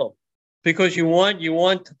that's terrible? Because you want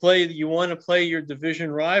to play your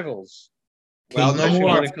division rivals. Well, no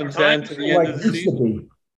more. When it comes down to the end of the season.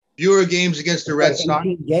 Fewer games against the Red Sox.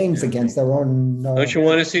 Games against their own. Don't you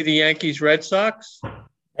want to see the Yankees Red Sox?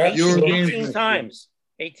 18 times.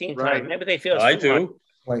 18 times. Maybe they feel. I do.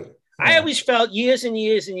 I always felt years and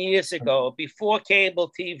years and years ago, before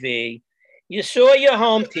cable TV, you saw your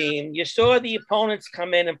home team, you saw the opponents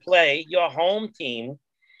come in and play your home team,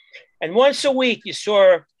 and once a week you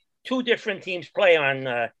saw two different teams play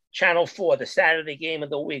on Channel 4, the Saturday game of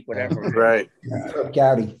the week, whatever. Right.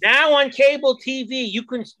 Now on cable TV,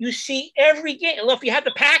 you see every game. Well, if you have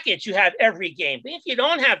the package, you have every game. But if you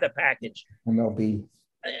don't have the package, MLB.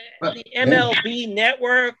 The MLB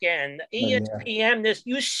network and ESPN,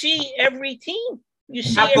 you see every team. You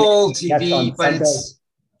see Apple TV, but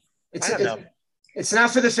it's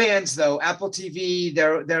not for the fans though. Apple TV,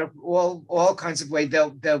 they're all kinds of ways.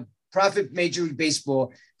 They'll profit Major League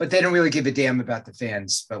Baseball, but they don't really give a damn about the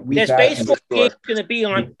fans. But there's baseball games going to be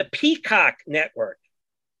on the Peacock network.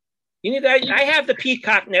 You know, I have the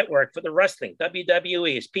Peacock network for the wrestling.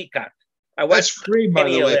 WWE is Peacock. I watched free by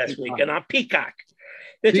the way last week, and on Peacock.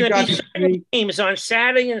 There's going to be 7 games on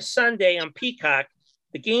Saturday and Sunday on Peacock.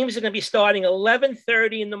 The games are going to be starting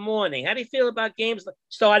 11:30 in the morning. How do you feel about games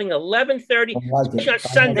starting 11:30 on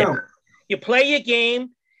Sunday? You play your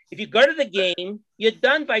game. If you go to the game, you're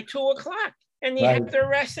done by 2 o'clock, and you have the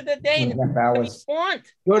rest of the day. You want.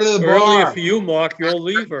 Go to the earlier for you, Mark. You'll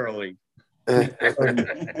leave early. I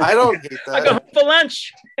don't hate that. I go home for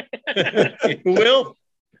lunch. You will.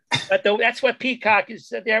 But that's what Peacock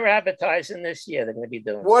is. They're advertising this year. They're going to be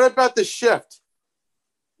doing. What about the shift?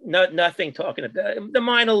 No, nothing talking about the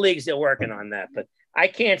minor leagues. They're working on that, but I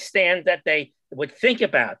can't stand that they would think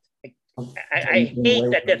about. I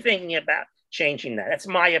hate that they're thinking about changing that. That's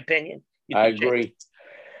my opinion. I agree.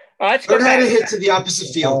 Let's go back. Hit to the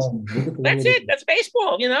opposite field. That's it. That's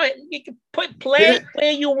baseball. You know, you can play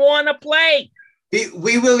where you want to play.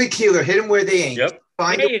 We Willie Keeler hit them where they ain't. Yep.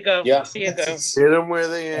 There you go. Yeah. There you go. Hit them where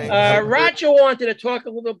they ain't. Roger wanted to talk a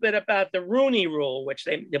little bit about the Rooney Rule, which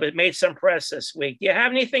they made some press this week. Do you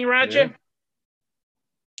have anything, Roger? Yeah.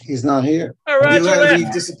 He's not here. Oh, Roger he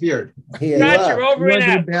disappeared. Roger, over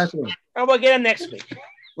and out. Oh, we'll get him next week.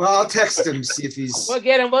 Well, I'll text him, see if he's... We'll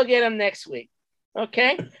get him next week.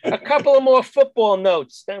 Okay? A couple of more football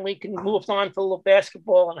notes. Then we can move on to a little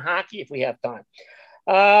basketball and hockey if we have time.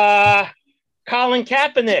 Colin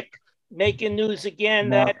Kaepernick making news again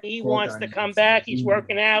that he wants to come back. He's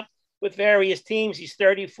working out with various teams. He's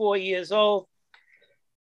 34 years old.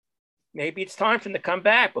 Maybe it's time for him to come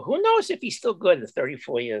back, but who knows if he's still good at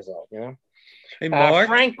 34 years old, you know? Hey, Mark.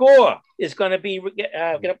 Frank Gore is going to be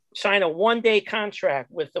going to sign a one-day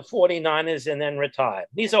contract with the 49ers and then retire.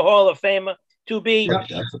 He's a Hall of Famer to be,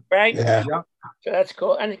 right? Yeah. So that's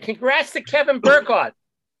cool. And congrats to Kevin Burkhardt,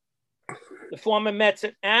 the former Mets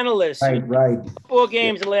analyst. Right. 4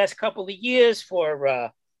 games the last couple of years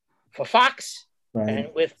for Fox. Right. And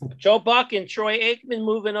with Joe Buck and Troy Aikman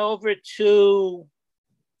moving over to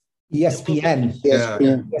ESPN,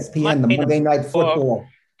 the Monday Night Football.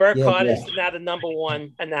 Burkhardt is now the number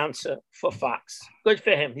 1 announcer for Fox. Good for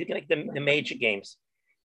him. He's going to get the major games.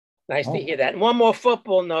 Nice to hear that. And one more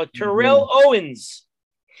football note. Terrell Owens.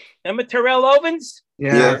 Remember Terrell Owens?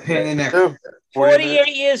 Yeah.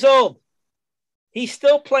 48 years old. He's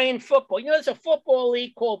still playing football. You know, there's a football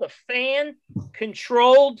league called the Fan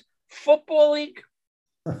Controlled Football League.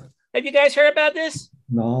 Have you guys heard about this?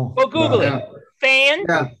 No. Go Google it. Fan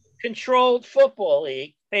Controlled Football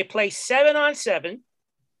League. They play 7-on-7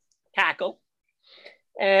 tackle,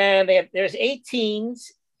 and there's 8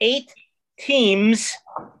 teams,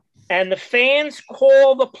 and the fans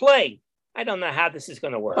call the play. I don't know how this is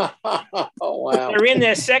going to work. Oh, wow. They're in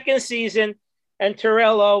their 2nd season, and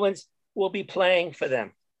Terrell Owens will be playing for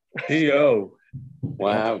them. T.O.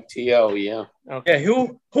 Wow, T.O., yeah. Okay. Yeah,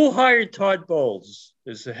 who hired Todd Bowles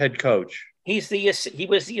as the head coach? He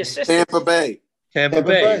was the assistant. Tampa Bay. Tampa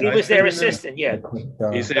Bay. He was their assistant, yeah.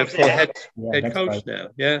 He's their head coach right. now,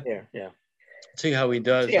 yeah. Yeah. See how he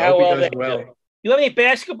does. See I how hope well he does they well. do. You have any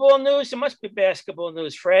basketball news? There must be basketball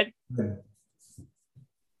news, Fred.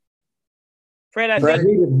 Fred, I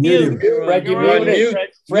think muted. Fred, you're muted.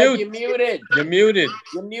 Fred, you're muted. You're muted.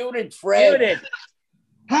 You're muted, Fred. Muted.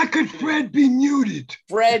 How could Fred be muted?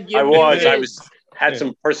 Fred, you're I muted. had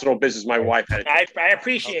some personal business. My wife had. I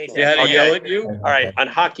appreciate that. They had to yell at you? All right. On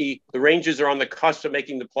hockey, the Rangers are on the cusp of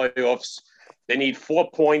making the playoffs. They need 4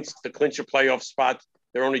 points to clinch a playoff spot.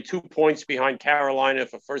 They're only 2 points behind Carolina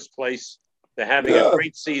for first place. They're having a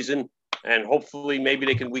great season, and hopefully maybe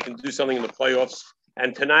we can do something in the playoffs.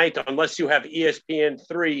 And tonight, unless you have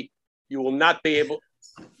ESPN3, you will not be able,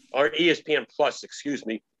 or ESPN Plus, excuse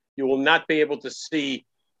me, you will not be able to see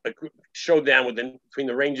a showdown between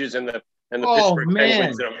the Rangers and the Pittsburgh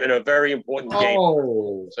Penguins in a very important game.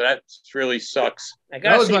 So that really sucks. I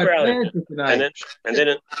got to see Bradley tonight.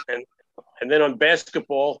 And then on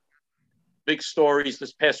basketball, big stories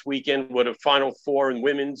this past weekend with a Final Four in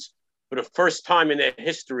women's. For the first time in their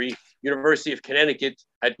history, University of Connecticut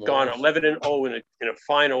had gone 11-0 in a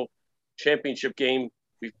final championship game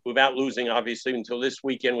without losing, obviously, until this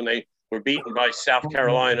weekend when they were beaten by South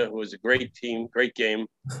Carolina, who was a great team, great game.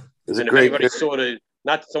 And if anybody saw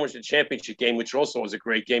not so much the championship game, which also was a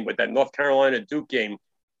great game, but that North Carolina Duke game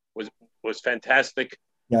was fantastic.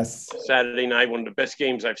 Yes. Saturday night, one of the best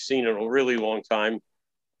games I've seen in a really long time.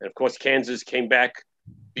 And of course, Kansas came back,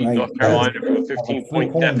 beat North Carolina from a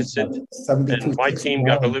 15-point deficit. And my team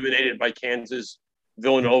got eliminated by Kansas,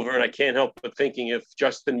 Villanova. And I can't help but thinking if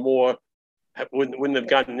Justin Moore wouldn't have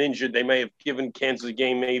gotten injured, they may have given Kansas a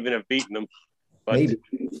game, may even have beaten them. But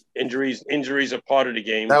injuries are part of the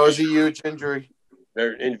game. That was a huge injury.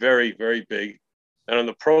 Very, very, very big. And on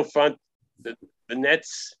the pro front, the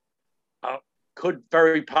Nets could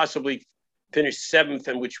very possibly finish 7th,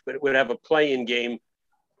 and which would have a play-in game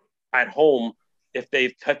at home. If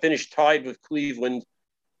they finished tied with Cleveland,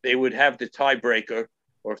 they would have the tiebreaker.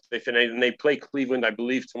 Or if they play Cleveland, I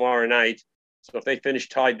believe, tomorrow night. So if they finish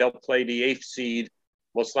tied, they'll play the 8th seed,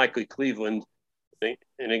 most likely Cleveland. In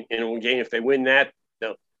a game, if they win that,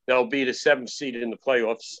 they'll be the 7th seed in the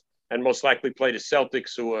playoffs, and most likely play the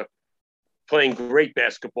Celtics, who are playing great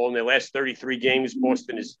basketball in their last 33 games.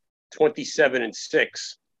 Boston is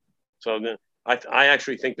 27-6. So I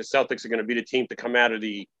actually think the Celtics are going to be the team to come out of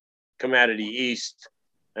the East.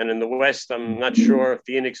 And in the West, I'm not sure.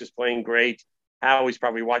 Phoenix is playing great. Howie's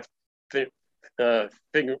probably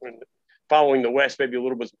following the West maybe a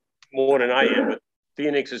little bit more than I am, but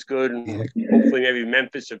Phoenix is good, and hopefully maybe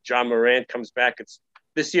Memphis if John Morant comes back.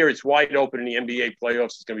 This year it's wide open in the NBA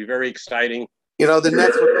playoffs. It's going to be very exciting. You know, the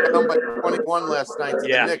Nets were down by 21 last night.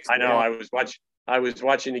 Yeah, the Knicks, I know. I was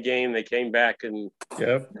watching the game. They came back and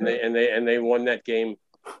they won that game,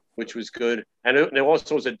 which was good. And there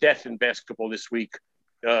also was a death in basketball this week.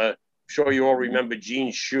 Sure, you all remember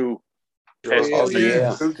Gene Shue.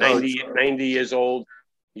 90 years old.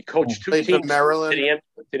 He coached two teams Maryland. to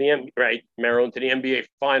the NBA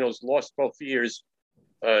Finals. Lost both years.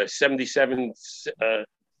 77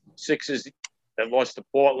 Sixers that lost to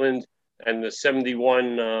Portland, and the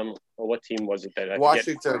 71. What team was it that?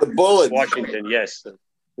 Washington. The Bullets. Washington, yes,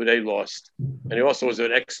 who they lost. And he also was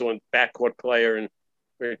an excellent backcourt player and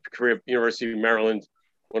career at University of Maryland.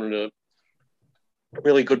 One of the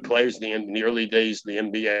really good players in the early days of the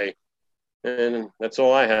NBA. And that's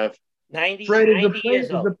all I have. 90 is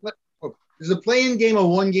the play-in game a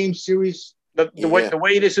one-game series? The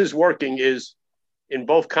way this is working is in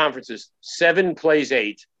both conferences, 7 plays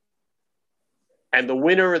 8. And the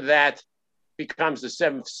winner of that becomes the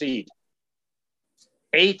 7th seed.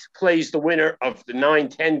 8 plays the winner of the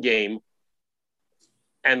 9-10 game.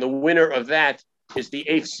 And the winner of that is the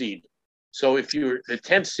 8th seed. So if you're the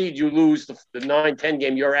 10th seed, you lose the 9-10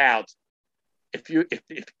 game, you're out. If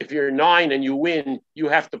you're 9 and you win, you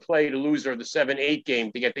have to play the loser of the 7-8 game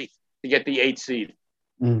to get the 8th seed.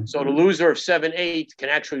 So the loser of 7-8 can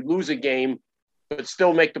actually lose a game, but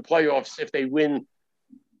still make the playoffs if they win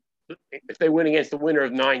against the winner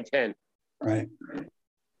of 9-10. Right.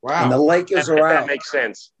 Wow. And the Lakers are out. That makes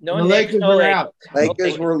sense. The Lakers are out.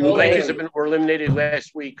 Lakers were eliminated. were eliminated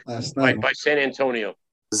last week by San Antonio.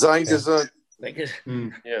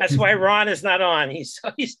 That's why Ron is not on. He's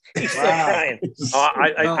still trying.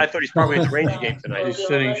 I thought he's probably at the Ranger game tonight. He's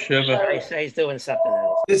sitting shiver. He's doing something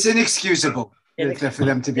else. It's inexcusable for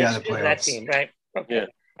them to be out of the playoffs. That team, right? Okay. Yeah.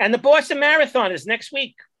 And the Boston Marathon is next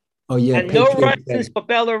week. Oh yeah, and no Russians for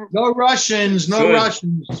Belarus. No Russians. No Good.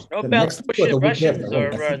 Russians. No The next one, the week Russians after.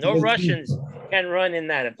 or That's no the 18th. Russians can run in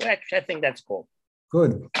that. Actually, I think that's cool.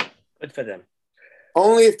 Good. Good for them.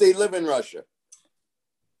 Only if they live in Russia.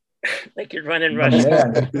 They could run in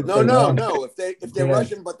Russia. Yeah. No. If they're Yeah.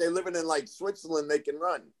 Russian but they're living in like Switzerland, they can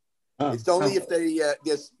run. It's only if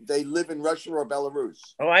they live in Russia or Belarus.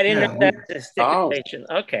 Oh, I didn't know that's a stipulation.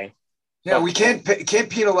 Okay. Yeah, we can't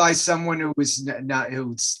penalize someone who's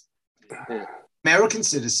who's American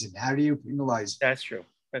citizen. How do you penalize? That's true.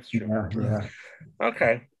 That's true. Yeah.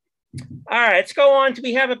 Okay. All right, let's go on.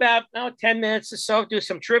 We have about 10 minutes or so. Do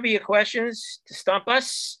some trivia questions to stump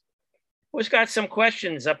us. Who's got some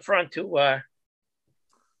questions up front to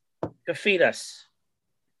feed us?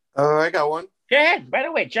 I got one. Go ahead. By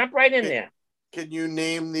the way, jump right in there. Can you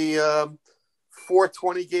name the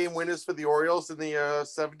 420 game winners for the Orioles in the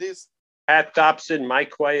 70s? Pat Dobson,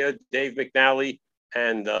 Mike Cuellar, Dave McNally,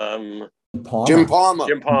 and Jim Palmer.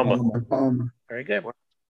 Jim Palmer. Very good.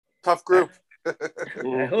 Tough group.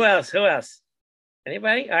 Who else?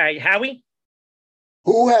 Anybody? All right, Howie?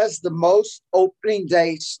 Who has the most opening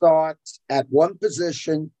day starts at one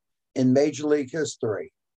position in Major League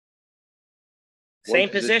history? Same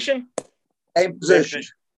position? Same position.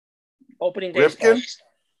 Opening day Ripken? starts.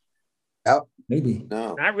 Yep. Maybe.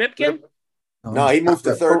 No. Not Ripken? No, he moved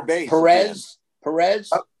to third base. Perez.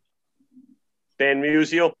 Dan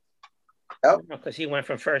Musial. Because he went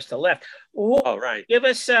from first to left. Ooh, Oh, right. give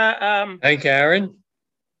us Hank Aaron?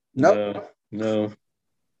 Nope. No.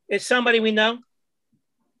 is somebody we know?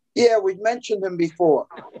 Yeah, we mentioned him before.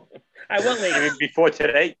 I won't You leave. mean before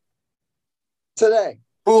today? Today.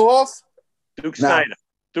 Pujols? Duke No. Snyder.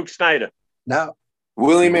 Duke Snyder. No.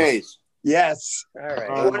 Willie Mays. Yes. All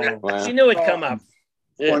right. wow. She knew it'd come up.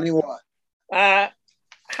 Yeah. 21. I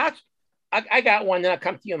got one. Then I'll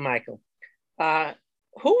come to you, Michael.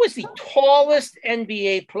 Who was the tallest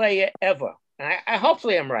NBA player ever? I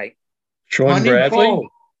hopefully I'm right. Sean Bradley?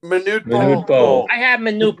 Manute Manute Bol. Bol. I have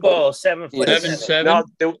Manute Bol, 7 foot. 7'7".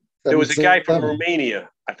 No, there was a guy from 7'7". Romania.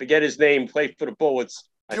 I forget his name. Played for the Bullets.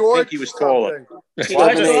 I George think he was taller. He was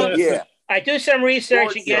 7'8", taller. yeah. I do some research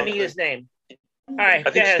George and give me something. his name. All right.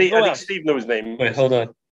 I think go ahead. Steve. Who I think else? Steve knew his name. Wait, hold on.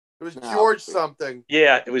 It was George something.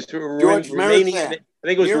 Yeah, it was George Romanian. Miroslav. I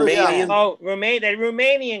think it was Miroslav. Romanian. Oh, that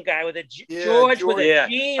Romanian guy with a Yeah, George with a Yeah,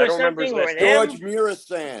 G I or don't remember something his or last an name. M. George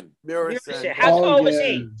Murasan. Mirasan. How Oh, tall was yeah.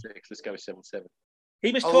 he? This guy was 7'7".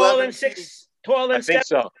 He was taller 11 than 6, taller than I think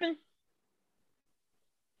 7. so.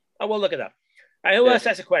 Oh, we'll look it up. All right, who Yeah. else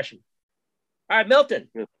has a question? All right, Milton.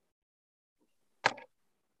 Yeah.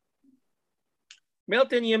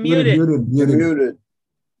 Milton, you're muted. Muted.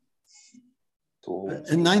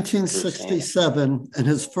 In 1967, in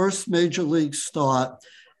his first major league start,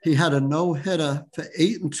 he had a no-hitter for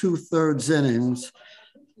 8 2/3 innings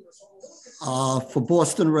for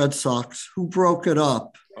Boston Red Sox. Who broke it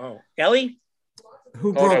up? Oh, Ellie? Who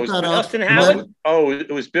Oh, broke that was that up? Elston Howard? Oh, it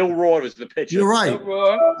was Bill Rohr was the pitcher. You're right.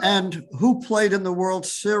 Who And who played in the World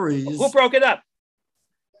Series? broke it up?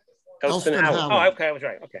 Elston Elston Howard. Oh, okay, I was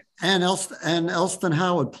right. Okay. And Elston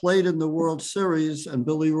Howard played in the World Series, and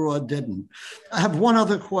Billy Rohr didn't. I have one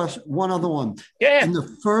other question. Yeah. In the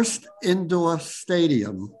first indoor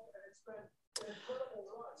stadium,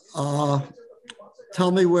 tell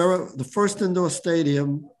me where the first indoor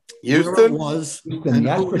stadium where it Houston? was, Houston, and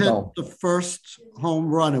the who hit Astrodome. the first home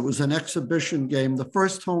run. It was an exhibition game. The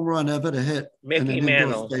first home run ever to hit in an Mickey indoor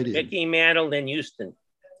Mantle. stadium. Mickey Mantle in Houston.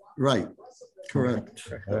 Right. Correct.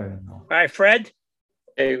 All right, Fred?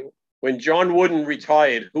 Hey, when John Wooden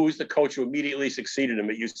retired, who was the coach who immediately succeeded him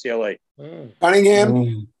at UCLA?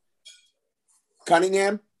 Cunningham.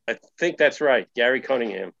 Cunningham. I think that's right. Gary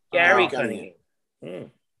Cunningham. Gary Oh, Cunningham.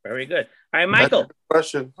 Very good. All right, Michael.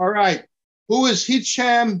 Question. All right. Who is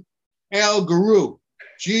Hicham El Guru?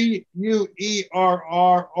 Guerrouj.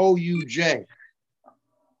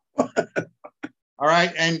 All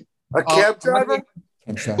right. And A cab driver?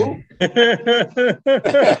 A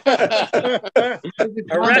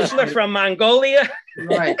wrestler from Mongolia.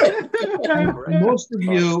 Right. And most of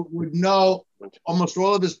you would know almost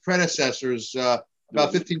all of his predecessors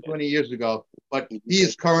about 15, 20 years ago, but he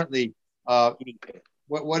is currently,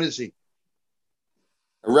 what is he?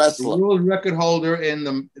 A wrestler. The world record holder in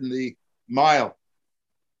the mile.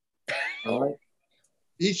 All right.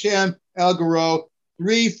 Hicham El Guru,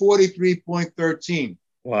 3:43.13.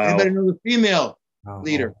 Wow. Anybody know the female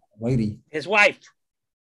leader? Lady. His wife.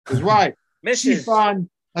 His wife. Mrs. Sifan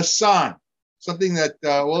Hassan. Something that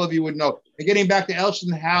all of you would know. And getting back to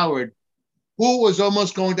Elston Howard, who was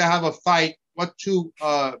almost going to have a fight? What two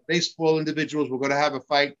baseball individuals were going to have a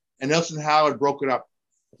fight? And Elston Howard broke it up.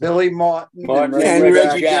 Billy Martin, and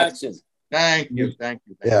Reggie Jackson. Thank you. Thank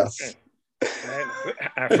you. Yes.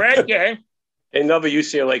 Fred, yeah. Another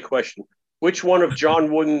UCLA question. Which one of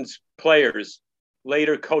John Wooden's players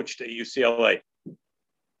later coached at UCLA?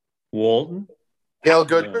 Walton? Gail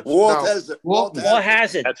Goodrich? Walt Hazzard. Walt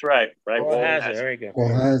Hazzard. That's right. Walt Hazzard. Very good.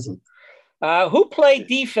 Walt Hazzard. Who played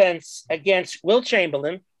defense against Will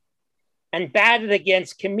Chamberlain and batted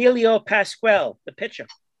against Camilo Pascual, the pitcher?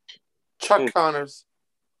 Chuck Connors.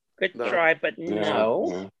 Good try, but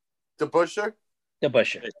no. DeBuscher?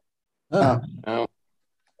 DeBuscher. No.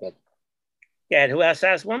 Good. Yeah, who else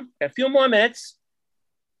has one? A few more minutes.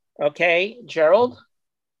 Okay, Gerald.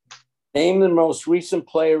 Name the most recent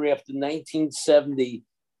player after 1970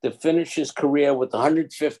 to finish his career with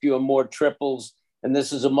 150 or more triples. And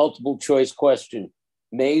this is a multiple choice question.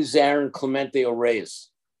 Mays, Aaron, Clemente, or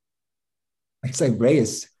Reyes? I'd say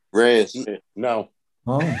Reyes. Reyes. No.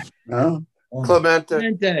 Oh. No.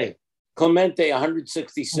 Clemente. Clemente,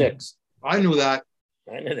 166. I knew that.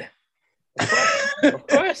 I knew that. Of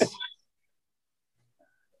course.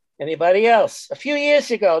 Anybody else? A few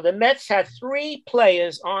years ago, the Mets had 3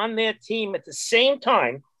 players on their team at the same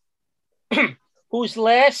time whose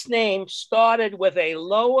last name started with a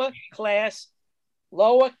lowercase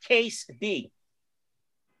d.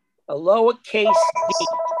 A lowercase d.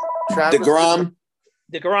 DeGrom.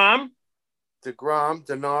 DeGrom.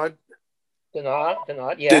 Denard.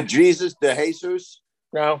 Denard, yeah. De Jesus.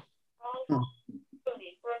 No.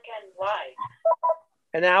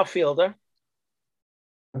 An outfielder.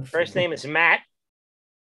 First name is Matt.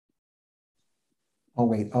 Oh,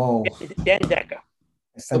 wait. Oh. Dendecker.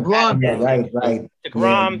 DeGrom. Yeah, right.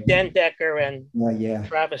 DeGrom, yeah. Dendecker, and yeah.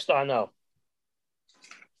 Travis Darno.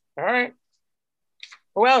 All right.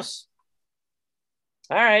 Who else?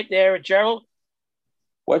 All right, there, Gerald.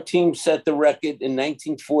 What team set the record in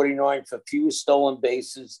 1949 for fewest stolen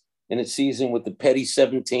bases in a season with the Petty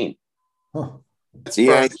 17? Oh. The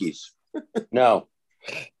Yankees. No.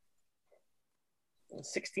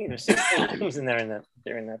 16 or 16 teams in there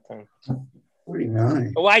during that time.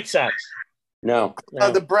 49. The White Sox. No.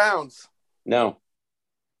 The Browns. No.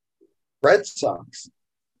 Red Sox.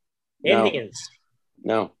 Indians.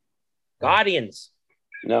 No. Guardians.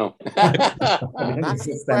 No.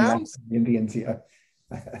 Browns. Indians, yeah.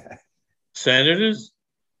 Senators?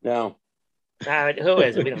 No. Who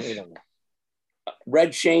is it? We don't know.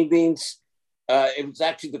 Red Shane Beans. It was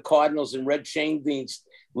actually the Cardinals, and Red Shane Beans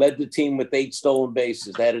led the team with 8 stolen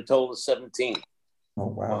bases. They had a total of 17. Oh,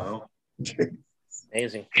 wow.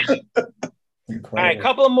 Amazing. All right, a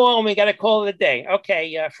couple of more, and we got to call it a day.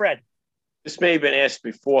 Okay, Fred. This may have been asked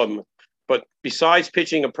before, but besides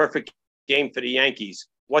pitching a perfect game for the Yankees,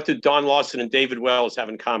 what do Don Lawson and David Wells have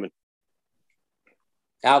in common?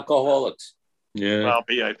 Alcoholics. Yeah. Well,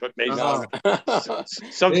 but maybe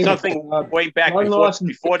something way back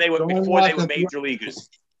before they were major leaguers.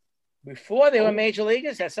 Before they were major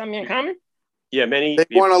leaguers, had something in common? Yeah, many. They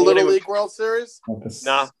won a Little League World Series?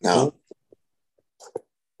 No.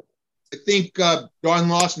 I think Don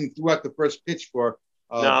Lawson threw out the first pitch for.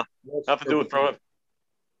 No, nothing to do with from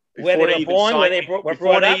where they were born, where they were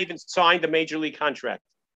brought up? They even signed a major league contract.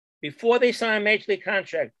 Before they signed a major league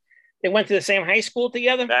contract, they went to the same high school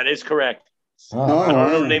together? That is correct. Oh, I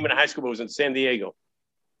don't know the name of the high school, but it was in San Diego.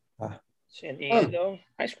 San Diego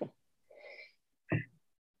High School.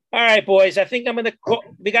 All right, boys. I think I'm going to.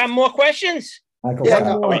 We got more questions? Michael,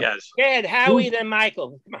 yes. Ed, Howie, then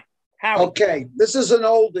Michael. Come on. Howie. Okay, this is an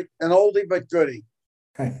oldie but goodie.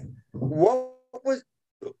 What was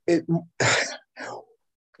it?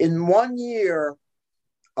 In 1 year,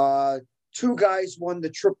 2 guys won the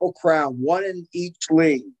Triple Crown, 1 in each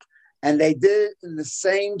league, and they did it in the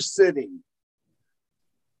same city.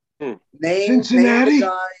 Name the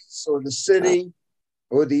guys or the city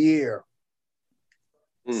or the year.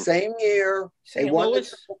 Same year, they won the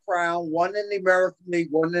Triple Crown, 1 in the American League,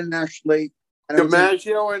 1 in the National League.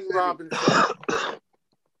 DiMaggio and Robinson.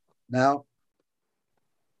 No.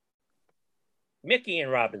 Mickey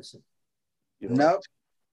and Robinson. No.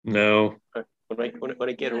 No. When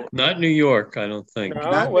I get not New York, I don't think.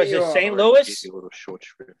 No, was it St. Louis?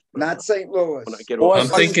 Not St. Louis. I'm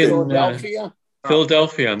thinking Philadelphia.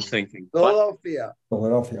 Philadelphia, I'm thinking. Philadelphia.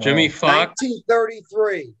 Jimmy Fox.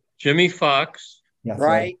 1933. Jimmy Fox. Yes,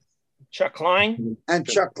 right. Chuck Klein. And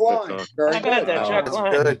Chuck Klein. Very How about good. that, Chuck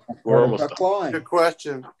Klein? Good. Chuck Klein. Good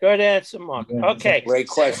question. Good answer, Mark. Okay. Great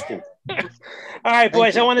question. All right,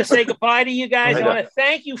 boys. I want to say goodbye to you guys. I want to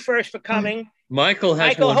thank you first for coming. Michael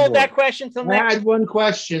has Michael, one hold more. that question till next. I had one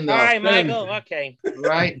question, though. All right, Michael. Okay.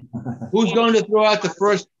 Right. Who's going to throw out the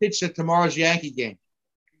first pitch at tomorrow's Yankee game?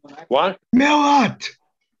 What? Millot.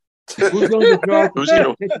 Who's going to draw Who's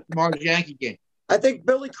going to tomorrow's Yankee game? I think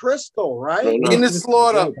Billy Crystal, right? Enos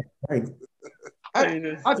Slaughter. Right.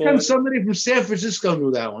 How come somebody from San Francisco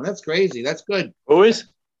knew that one? That's crazy. That's good. Who is?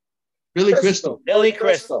 Billy Crystal. Billy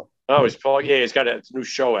Crystal. Oh, he's got a new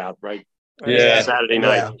show out, right? Yeah. Saturday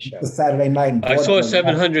night. The Saturday night. I saw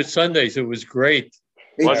 700 Sundays. It was great.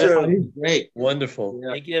 Me too. He's great. Wonderful.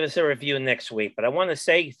 They give us a review next week, but I want to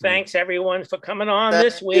say thanks everyone for coming on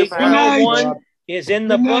this Thank you week. for having Round us. one is in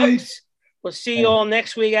the Good night. books. We'll see you all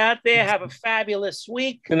next week out there. Have a fabulous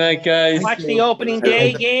week. Good night, guys. Watch the opening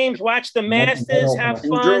day games. Watch the Masters. Have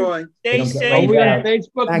fun. Enjoy. Stay Don't get safe. Are we on Yeah.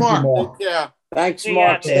 Facebook, Thank you, Mark? Mark. Yeah. Thanks, See you Mark.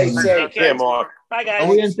 out there. Stay safe. Yeah, Mark. Bye, Are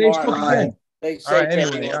we on guys. Facebook Bye. again? Stay All right, safe, anyway.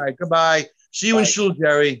 everyone. All right, goodbye. See you in Bye. Shul,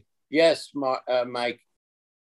 Jerry. Yes, Mike.